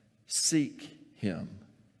 seek Him.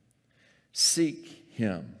 Seek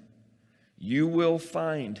Him. You will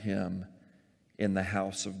find Him in the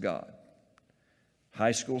house of God.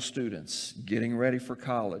 High school students getting ready for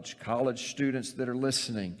college, college students that are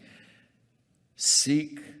listening,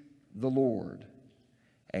 seek the Lord,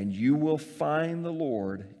 and you will find the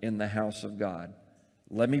Lord in the house of God.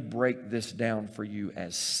 Let me break this down for you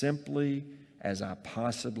as simply as I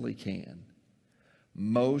possibly can.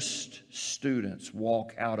 Most students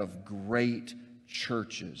walk out of great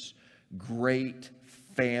churches, great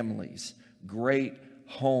families, great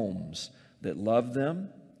homes that love them,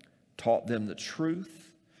 taught them the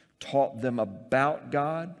truth, taught them about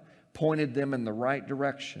God, pointed them in the right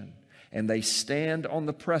direction. And they stand on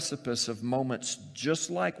the precipice of moments just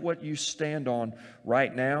like what you stand on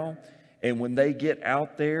right now. And when they get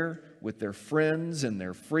out there with their friends and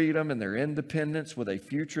their freedom and their independence with a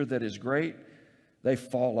future that is great, they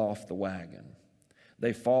fall off the wagon.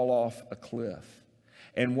 They fall off a cliff.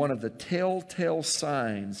 And one of the telltale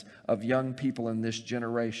signs of young people in this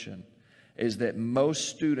generation is that most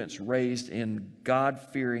students raised in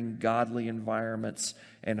God-fearing, godly environments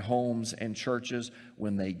and homes and churches,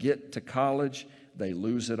 when they get to college, they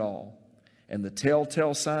lose it all. And the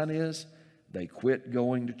telltale sign is they quit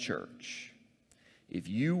going to church. If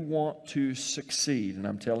you want to succeed, and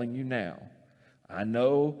I'm telling you now, I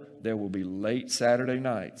know there will be late Saturday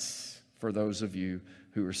nights for those of you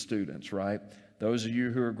who are students, right? Those of you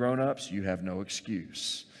who are grown-ups, you have no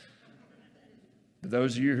excuse. For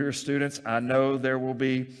those of you who are students, I know there will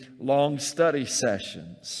be long study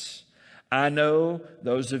sessions. I know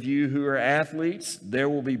those of you who are athletes, there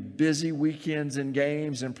will be busy weekends and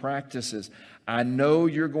games and practices. I know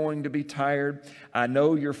you're going to be tired. I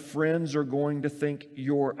know your friends are going to think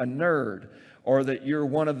you're a nerd or that you're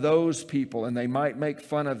one of those people and they might make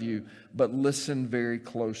fun of you, but listen very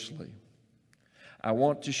closely. I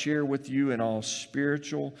want to share with you in all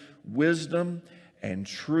spiritual wisdom and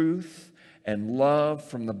truth and love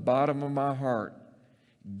from the bottom of my heart.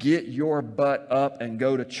 Get your butt up and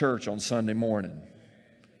go to church on Sunday morning.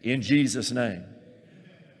 In Jesus' name.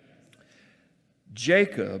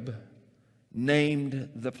 Jacob named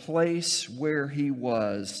the place where he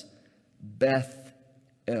was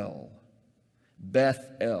Beth-el.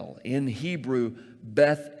 Beth-el. In Hebrew,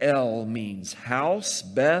 Beth-el means house.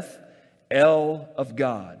 Beth-el of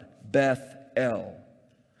God. Beth-el.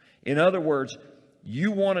 In other words,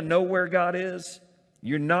 you want to know where God is?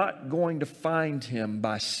 You're not going to find Him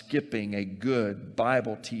by skipping a good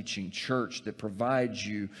Bible-teaching church that provides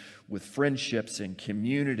you with friendships and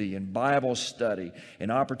community and Bible study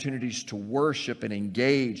and opportunities to worship and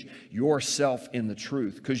engage yourself in the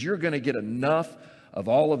truth. Because you're going to get enough of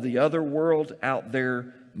all of the other world out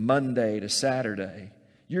there Monday to Saturday.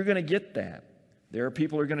 You're going to get that. There are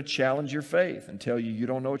people who are going to challenge your faith and tell you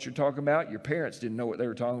don't know what you're talking about. Your parents didn't know what they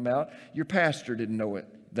were talking about. Your pastor didn't know what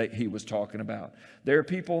he was talking about. There are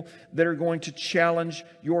people that are going to challenge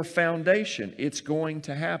your foundation. It's going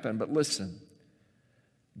to happen. But listen,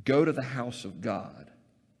 go to the house of God.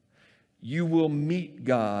 You will meet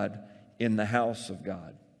God in the house of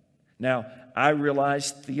God. Now, I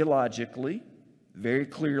realize theologically, very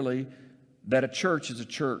clearly, that a church is a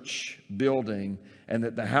church building and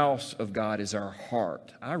that the house of God is our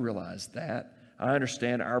heart. I realize that. I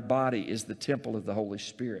understand our body is the temple of the Holy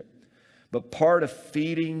Spirit. But part of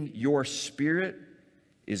feeding your spirit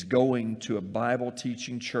is going to a Bible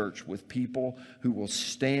teaching church with people who will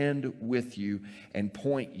stand with you and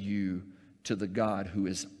point you to the God who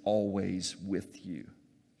is always with you.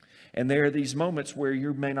 And there are these moments where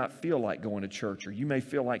you may not feel like going to church, or you may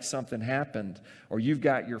feel like something happened, or you've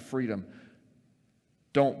got your freedom.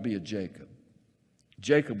 Don't be a Jacob.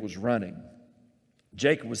 Jacob was running.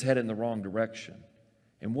 Jacob was headed in the wrong direction.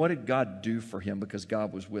 And what did God do for him because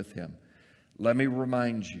God was with him? Let me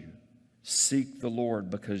remind you, seek the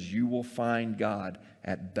Lord because you will find God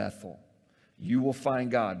at Bethel. You will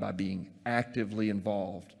find God by being actively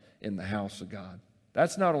involved in the house of God.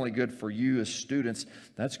 That's not only good for you as students,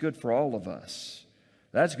 that's good for all of us.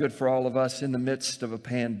 That's good for all of us in the midst of a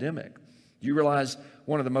pandemic. You realize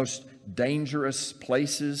one of the most dangerous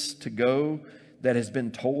places to go that has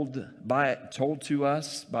been told to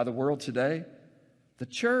us by the world today? The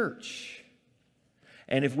church.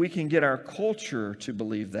 And if we can get our culture to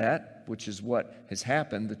believe that, which is what has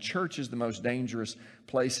happened, the church is the most dangerous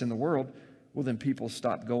place in the world, well, then people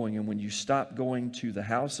stop going. And when you stop going to the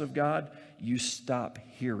house of God, you stop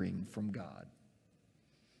hearing from God.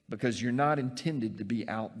 Because you're not intended to be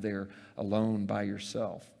out there alone by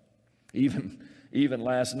yourself. Even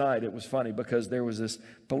last night, it was funny because there was this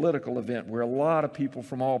political event where a lot of people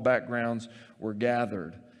from all backgrounds were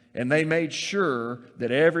gathered. And they made sure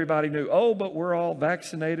that everybody knew, oh, but we're all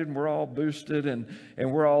vaccinated and we're all boosted and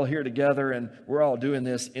we're all here together and we're all doing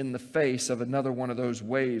this in the face of another one of those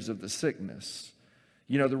waves of the sickness.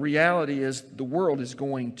 You know, the reality is the world is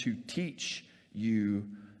going to teach you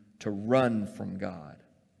to run from God.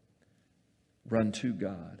 Run to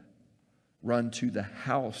God. Run to the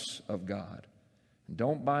house of God.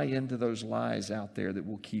 Don't buy into those lies out there that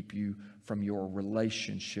will keep you from your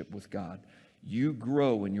relationship with God. You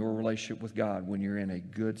grow in your relationship with God when you're in a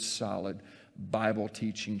good, solid,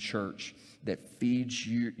 Bible-teaching church that feeds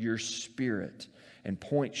you, your spirit and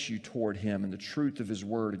points you toward Him and the truth of His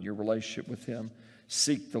Word and your relationship with Him.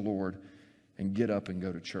 Seek the Lord and get up and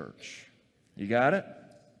go to church. You got it?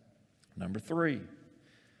 Number 3,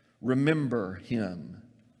 remember Him.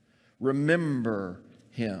 Remember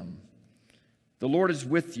Him. The Lord is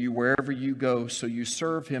with you wherever you go, so you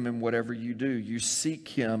serve Him in whatever you do. You seek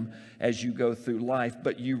Him as you go through life,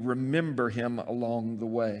 but you remember Him along the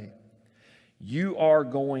way. You are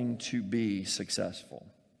going to be successful.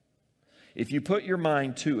 If you put your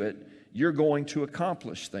mind to it, you're going to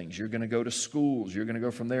accomplish things. You're going to go to schools. You're going to go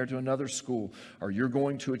from there to another school, or you're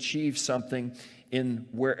going to achieve something in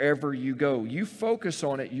wherever you go. You focus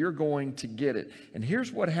on it, you're going to get it. And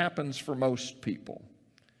here's what happens for most people.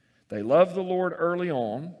 They love the Lord early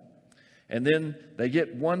on, and then they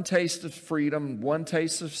get one taste of freedom, one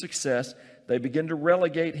taste of success. They begin to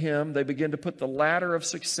relegate Him. They begin to put the ladder of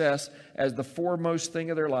success as the foremost thing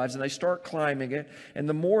of their lives, and they start climbing it. And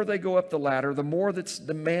the more they go up the ladder, the more that's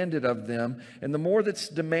demanded of them, and the more that's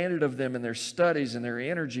demanded of them in their studies and their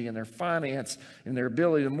energy and their finance and their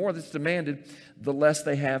ability, the more that's demanded, the less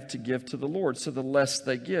they have to give to the Lord. So the less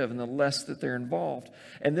they give and the less that they're involved.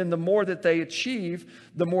 And then the more that they achieve,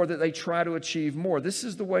 the more that they try to achieve more. This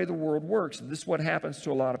is the way the world works. This is what happens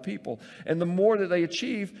to a lot of people. And the more that they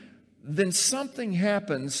achieve, then something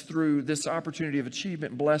happens through this opportunity of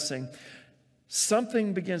achievement and blessing.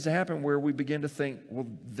 Something begins to happen where we begin to think, well,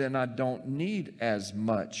 then I don't need as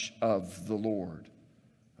much of the Lord.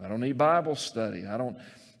 I don't need Bible study. I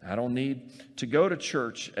don't need to go to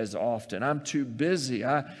church as often. I'm too busy.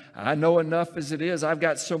 I know enough as it is. I've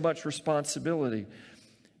got so much responsibility.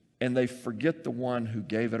 And they forget the one who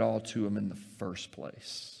gave it all to them in the first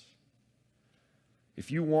place. If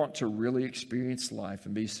you want to really experience life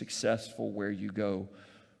and be successful where you go,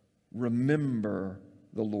 remember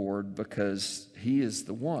the Lord, because He is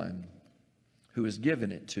the one who has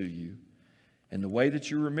given it to you. And the way that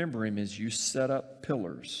you remember Him is you set up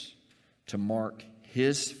pillars to mark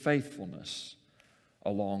His faithfulness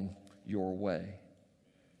along your way.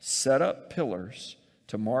 Set up pillars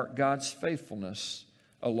to mark God's faithfulness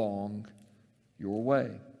along your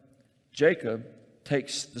way. Jacob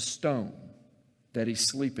takes the stone that he's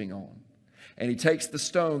sleeping on, and he takes the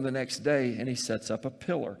stone the next day and he sets up a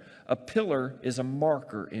pillar. A pillar is a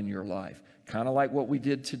marker in your life, kind of like what we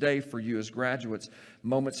did today for you as graduates.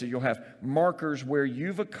 Moments that you'll have markers where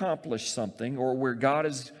you've accomplished something, or where God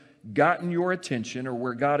has gotten your attention, or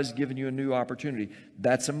where God has given you a new opportunity.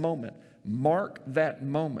 That's a moment. Mark that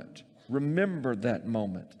moment. Remember that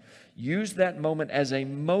moment. Use that moment as a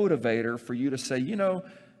motivator for you to say, you know,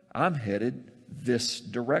 I'm headed this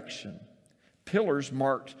direction. Pillars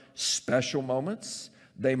marked special moments.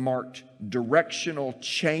 They marked directional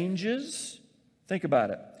changes. Think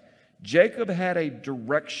about it. Jacob had a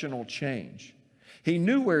directional change. He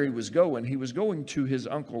knew where he was going. He was going to his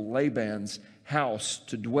uncle Laban's house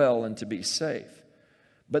to dwell and to be safe.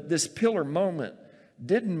 But this pillar moment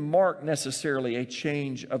didn't mark necessarily a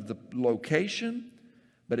change of the location,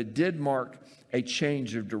 but it did mark a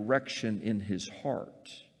change of direction in his heart.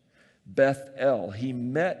 Bethel, he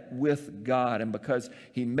met with God, and because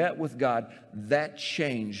he met with God, that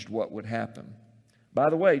changed what would happen. By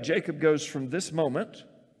the way, Jacob goes from this moment,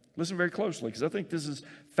 listen very closely, because I think this is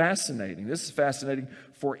fascinating. This is fascinating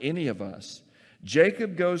for any of us.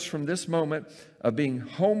 Jacob goes from this moment of being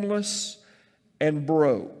homeless and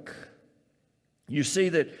broke. You see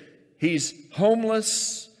that he's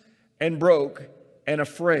homeless and broke and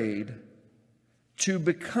afraid to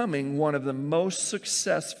becoming one of the most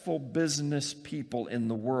successful business people in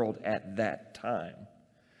the world at that time.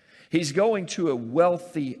 He's going to a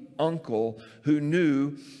wealthy uncle who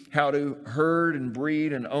knew how to herd and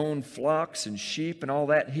breed and own flocks and sheep and all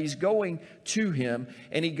that. He's going to him,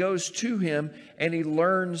 and he goes to him and he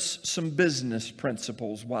learns some business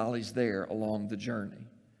principles while he's there along the journey.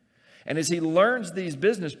 And as he learns these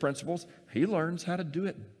business principles, he learns how to do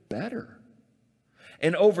it better.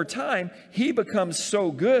 And over time, he becomes so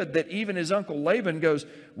good that even his uncle Laban goes,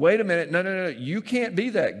 wait a minute, no, you can't be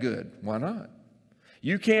that good. Why not?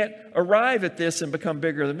 You can't arrive at this and become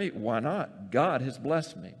bigger than me. Why not? God has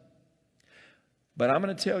blessed me. But I'm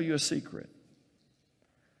going to tell you a secret.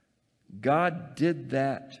 God did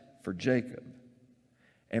that for Jacob,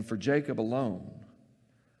 and for Jacob alone,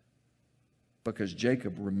 because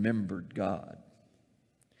Jacob remembered God.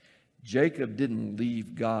 Jacob didn't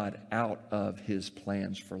leave God out of his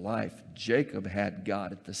plans for life. Jacob had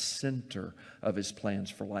God at the center of his plans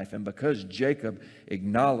for life. And because Jacob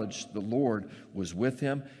acknowledged the Lord was with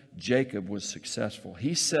him, Jacob was successful.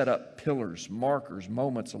 He set up pillars, markers,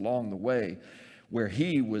 moments along the way where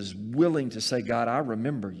he was willing to say, God, I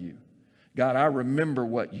remember you. God, I remember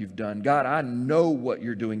what you've done. God, I know what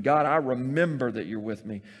you're doing. God, I remember that you're with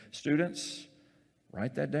me. Students,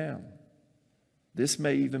 write that down. This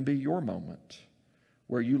may even be your moment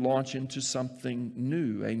where you launch into something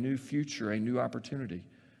new, a new future, a new opportunity.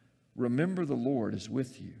 Remember the Lord is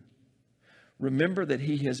with you. Remember that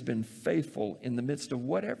He has been faithful in the midst of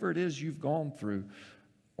whatever it is you've gone through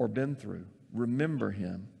or been through. Remember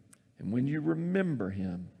Him. And when you remember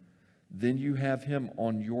Him, then you have Him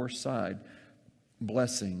on your side,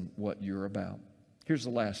 blessing what you're about. Here's the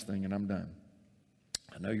last thing, and I'm done.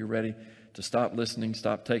 I know you're ready to stop listening,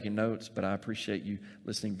 stop taking notes, but I appreciate you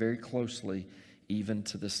listening very closely even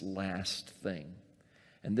to this last thing.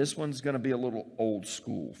 And this one's going to be a little old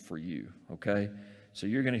school for you, okay? So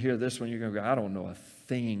you're going to hear this one, you're going to go, I don't know a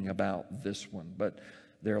thing about this one. But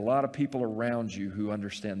there are a lot of people around you who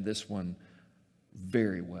understand this one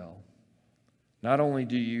very well. Not only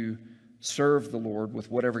do you serve the Lord with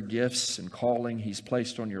whatever gifts and calling He's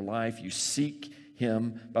placed on your life, you seek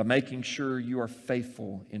Him by making sure you are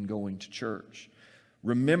faithful in going to church.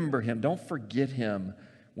 Remember Him. Don't forget Him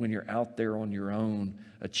when you're out there on your own,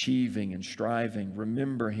 achieving and striving.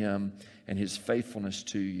 Remember Him and His faithfulness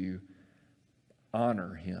to you.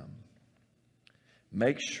 Honor Him.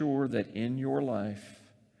 Make sure that in your life,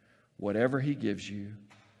 whatever He gives you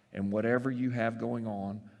and whatever you have going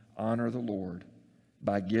on, honor the Lord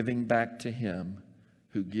by giving back to Him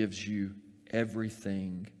who gives you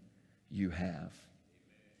everything you have.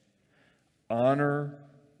 Honor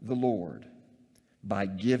the Lord by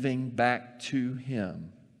giving back to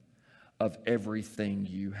Him of everything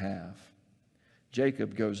you have.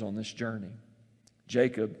 Jacob goes on this journey.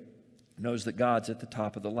 Jacob knows that God's at the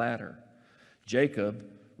top of the ladder. Jacob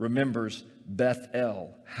remembers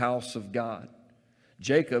Bethel, house of God.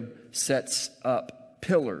 Jacob sets up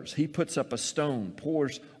pillars. He puts up a stone,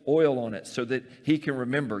 pours oil on it so that he can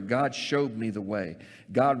remember, God showed me the way.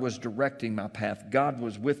 God was directing my path. God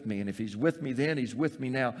was with me. And if He's with me then, He's with me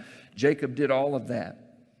now. Jacob did all of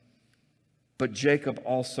that. But Jacob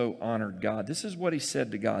also honored God. This is what he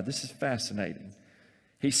said to God. This is fascinating.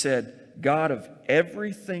 He said, God, of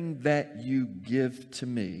everything that you give to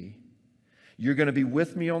me, you're going to be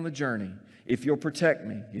with me on the journey. If you'll protect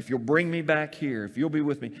me, if you'll bring me back here, if you'll be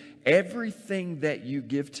with me, everything that you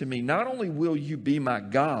give to me, not only will you be my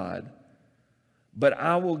God, but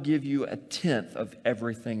I will give you 1/10 of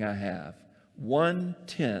everything I have.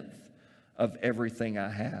 1/10 of everything I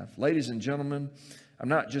have. Ladies and gentlemen, I'm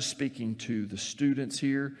not just speaking to the students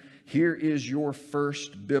here. Here is your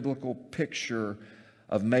first biblical picture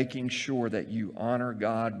of making sure that you honor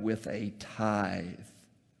God with a tithe.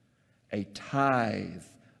 A tithe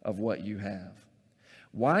of what you have.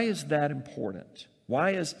 Why is that important?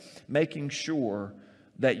 Why is making sure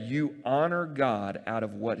that you honor God out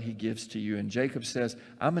of what he gives to you. And Jacob says,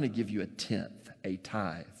 I'm going to give you a tenth, a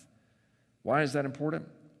tithe. Why is that important?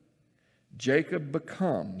 Jacob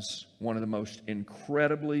becomes one of the most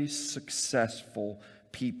incredibly successful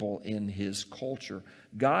people in his culture.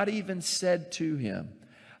 God even said to him,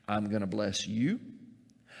 I'm going to bless you.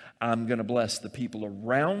 I'm going to bless the people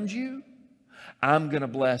around you. I'm going to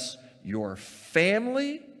bless your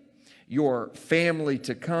family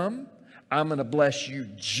to come. I'm going to bless you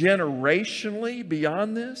generationally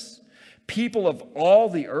beyond this. People of all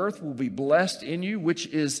the earth will be blessed in you, which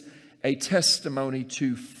is a testimony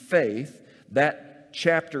to faith. That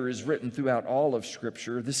chapter is written throughout all of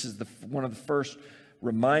Scripture. This is one of the first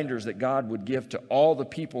reminders that God would give to all the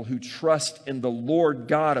people who trust in the Lord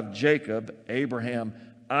God of Jacob. Abraham,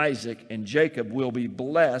 Isaac, and Jacob will be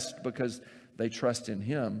blessed because they trust in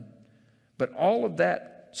him. But all of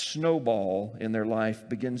that snowball in their life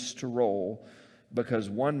begins to roll because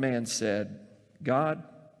one man said, God,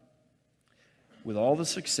 with all the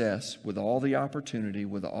success, with all the opportunity,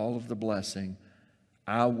 with all of the blessing,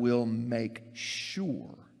 I will make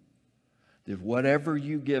sure that whatever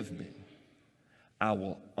you give me, I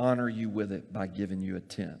will honor you with it by giving you a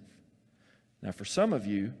tenth. Now, for some of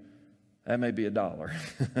you, that may be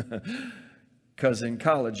 $1. Because in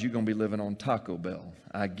college, you're going to be living on Taco Bell.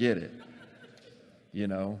 I get it. You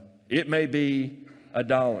know, it may be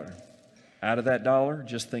 $1. Out of that dollar,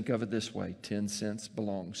 just think of it this way. 10 cents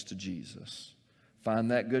belongs to Jesus.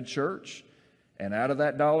 Find that good church, and out of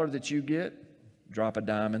that dollar that you get, drop a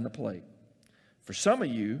dime in the plate. For some of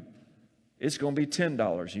you, it's going to be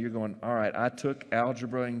 $10. And you're going, all right, I took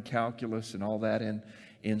algebra and calculus and all that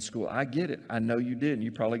in school. I get it. I know you did. And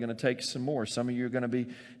you're probably going to take some more. Some of you are going to be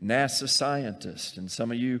NASA scientists. And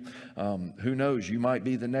some of you, who knows, you might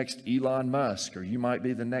be the next Elon Musk or you might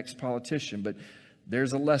be the next politician. But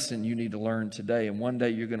there's a lesson you need to learn today. And one day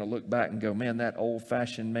you're going to look back and go, man, that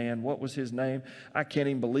old-fashioned man, what was his name? I can't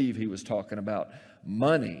even believe he was talking about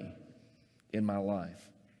money in my life.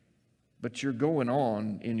 But you're going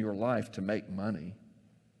on in your life to make money.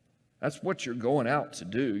 That's what you're going out to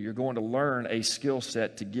do. You're going to learn a skill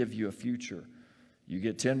set to give you a future. You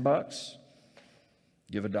get $10,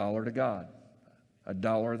 give $1 to God.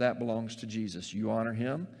 $1 of that belongs to Jesus. You honor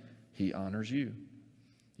him, he honors you.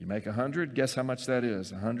 You make 100, guess how much that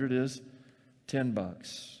is? 100 is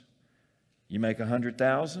 $10. You make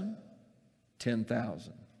 100,000,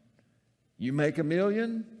 10,000. You make $1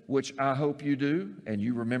 million, which I hope you do, and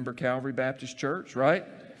you remember Calvary Baptist Church, right?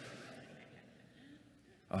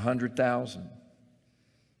 100,000.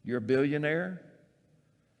 You're a billionaire.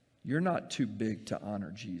 You're not too big to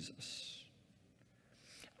honor Jesus.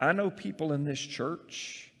 I know people in this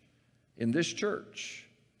church,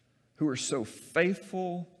 who are so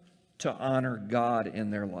faithful to honor God in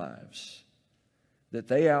their lives that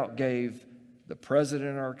they outgave the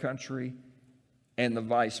president of our country and the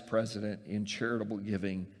vice president in charitable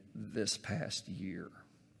giving this past year.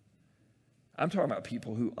 I'm talking about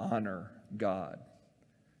people who honor God.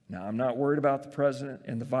 Now, I'm not worried about the president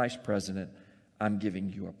and the vice president. I'm giving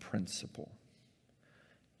you a principle.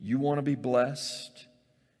 You want to be blessed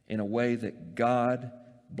in a way that God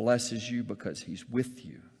blesses you because he's with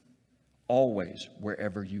you always,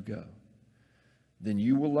 wherever you go. Then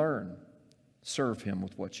you will learn, serve him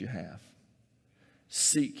with what you have.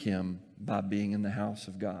 Seek him by being in the house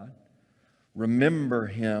of God. Remember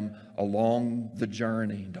him along the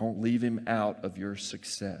journey. Don't leave him out of your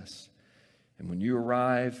success. And when you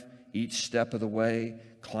arrive each step of the way,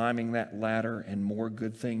 climbing that ladder and more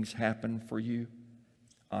good things happen for you,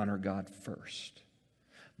 honor God first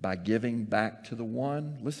by giving back to the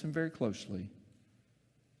one, listen very closely,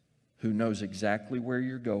 who knows exactly where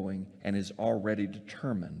you're going and is already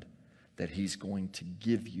determined that he's going to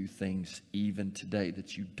give you things even today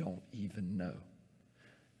that you don't even know.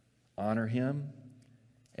 Honor him,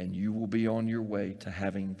 and you will be on your way to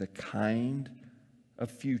having the kind of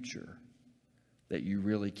future that you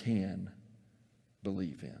really can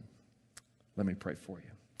believe in. Let me pray for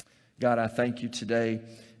you. God, I thank you today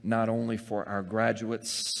not only for our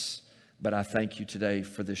graduates, but I thank you today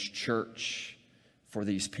for this church, for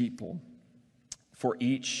these people, for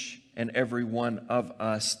each and every one of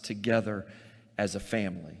us together as a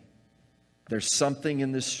family. There's something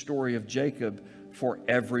in this story of Jacob for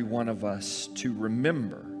every one of us to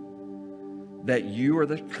remember, that you are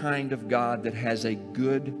the kind of God that has a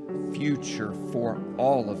good future for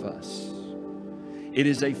all of us. It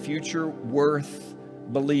is a future worth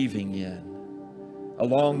believing in.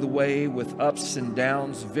 Along the way, with ups and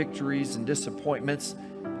downs, victories and disappointments,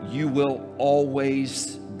 you will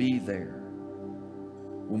always be there.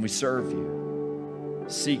 When we serve you,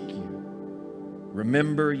 seek you,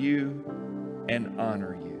 remember you, and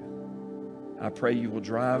honor you. I pray you will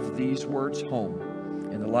drive these words home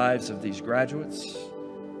in the lives of these graduates,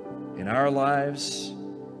 in our lives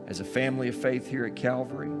as a family of faith here at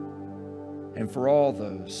Calvary, and for all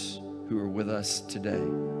those who are with us today.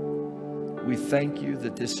 We thank you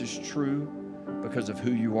that this is true because of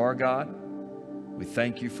who you are, God. We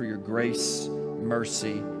thank you for your grace,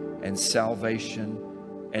 mercy, and salvation,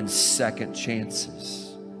 and second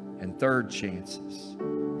chances, and third chances,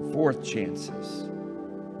 and fourth chances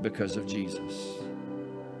because of Jesus.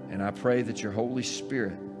 And I pray that your Holy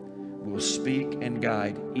Spirit will speak and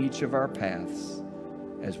guide each of our paths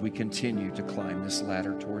as we continue to climb this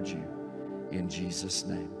ladder towards you. In Jesus'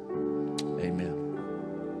 name,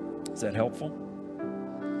 amen. Is that helpful?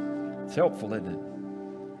 It's helpful, isn't it?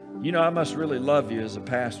 You know, I must really love you as a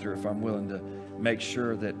pastor if I'm willing to make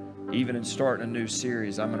sure that even in starting a new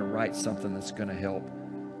series, I'm going to write something that's going to help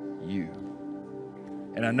you.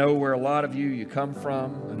 And I know where a lot of you come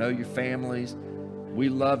from. I know your families. We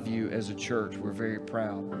love you as a church. We're very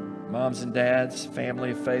proud. Moms and dads,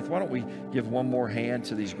 family of faith, why don't we give one more hand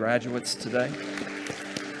to these graduates today?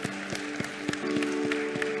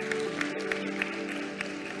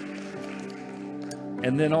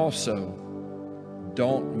 And then also,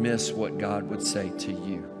 don't miss what God would say to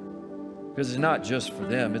you. Because it's not just for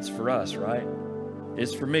them, it's for us, right?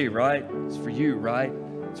 It's for me, right? It's for you, right?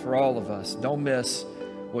 It's for all of us. Don't miss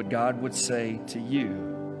what God would say to you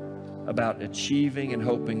about achieving and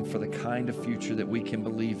hoping for the kind of future that we can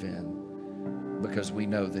believe in because we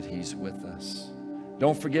know that He's with us.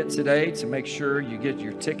 Don't forget today to make sure you get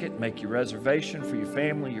your ticket, make your reservation for your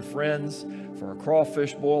family, your friends, for a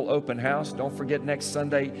Crawfish Boil open house. Don't forget next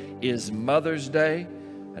Sunday is Mother's Day,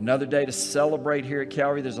 another day to celebrate here at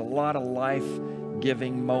Calvary. There's a lot of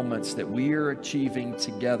life-giving moments that we are achieving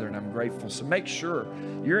together, and I'm grateful. So make sure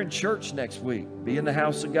you're in church next week. Be in the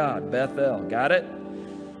house of God, Bethel. Got it?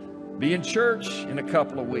 Be in church in a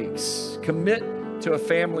couple of weeks. Commit to a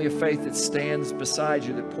family of faith that stands beside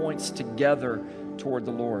you, that points together toward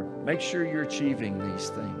the Lord. Make sure you're achieving these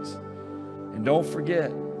things. And don't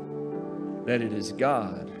forget that it is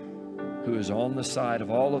God who is on the side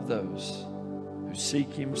of all of those who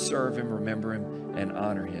seek Him, serve Him, remember Him, and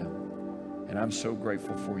honor Him. And I'm so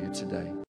grateful for you today.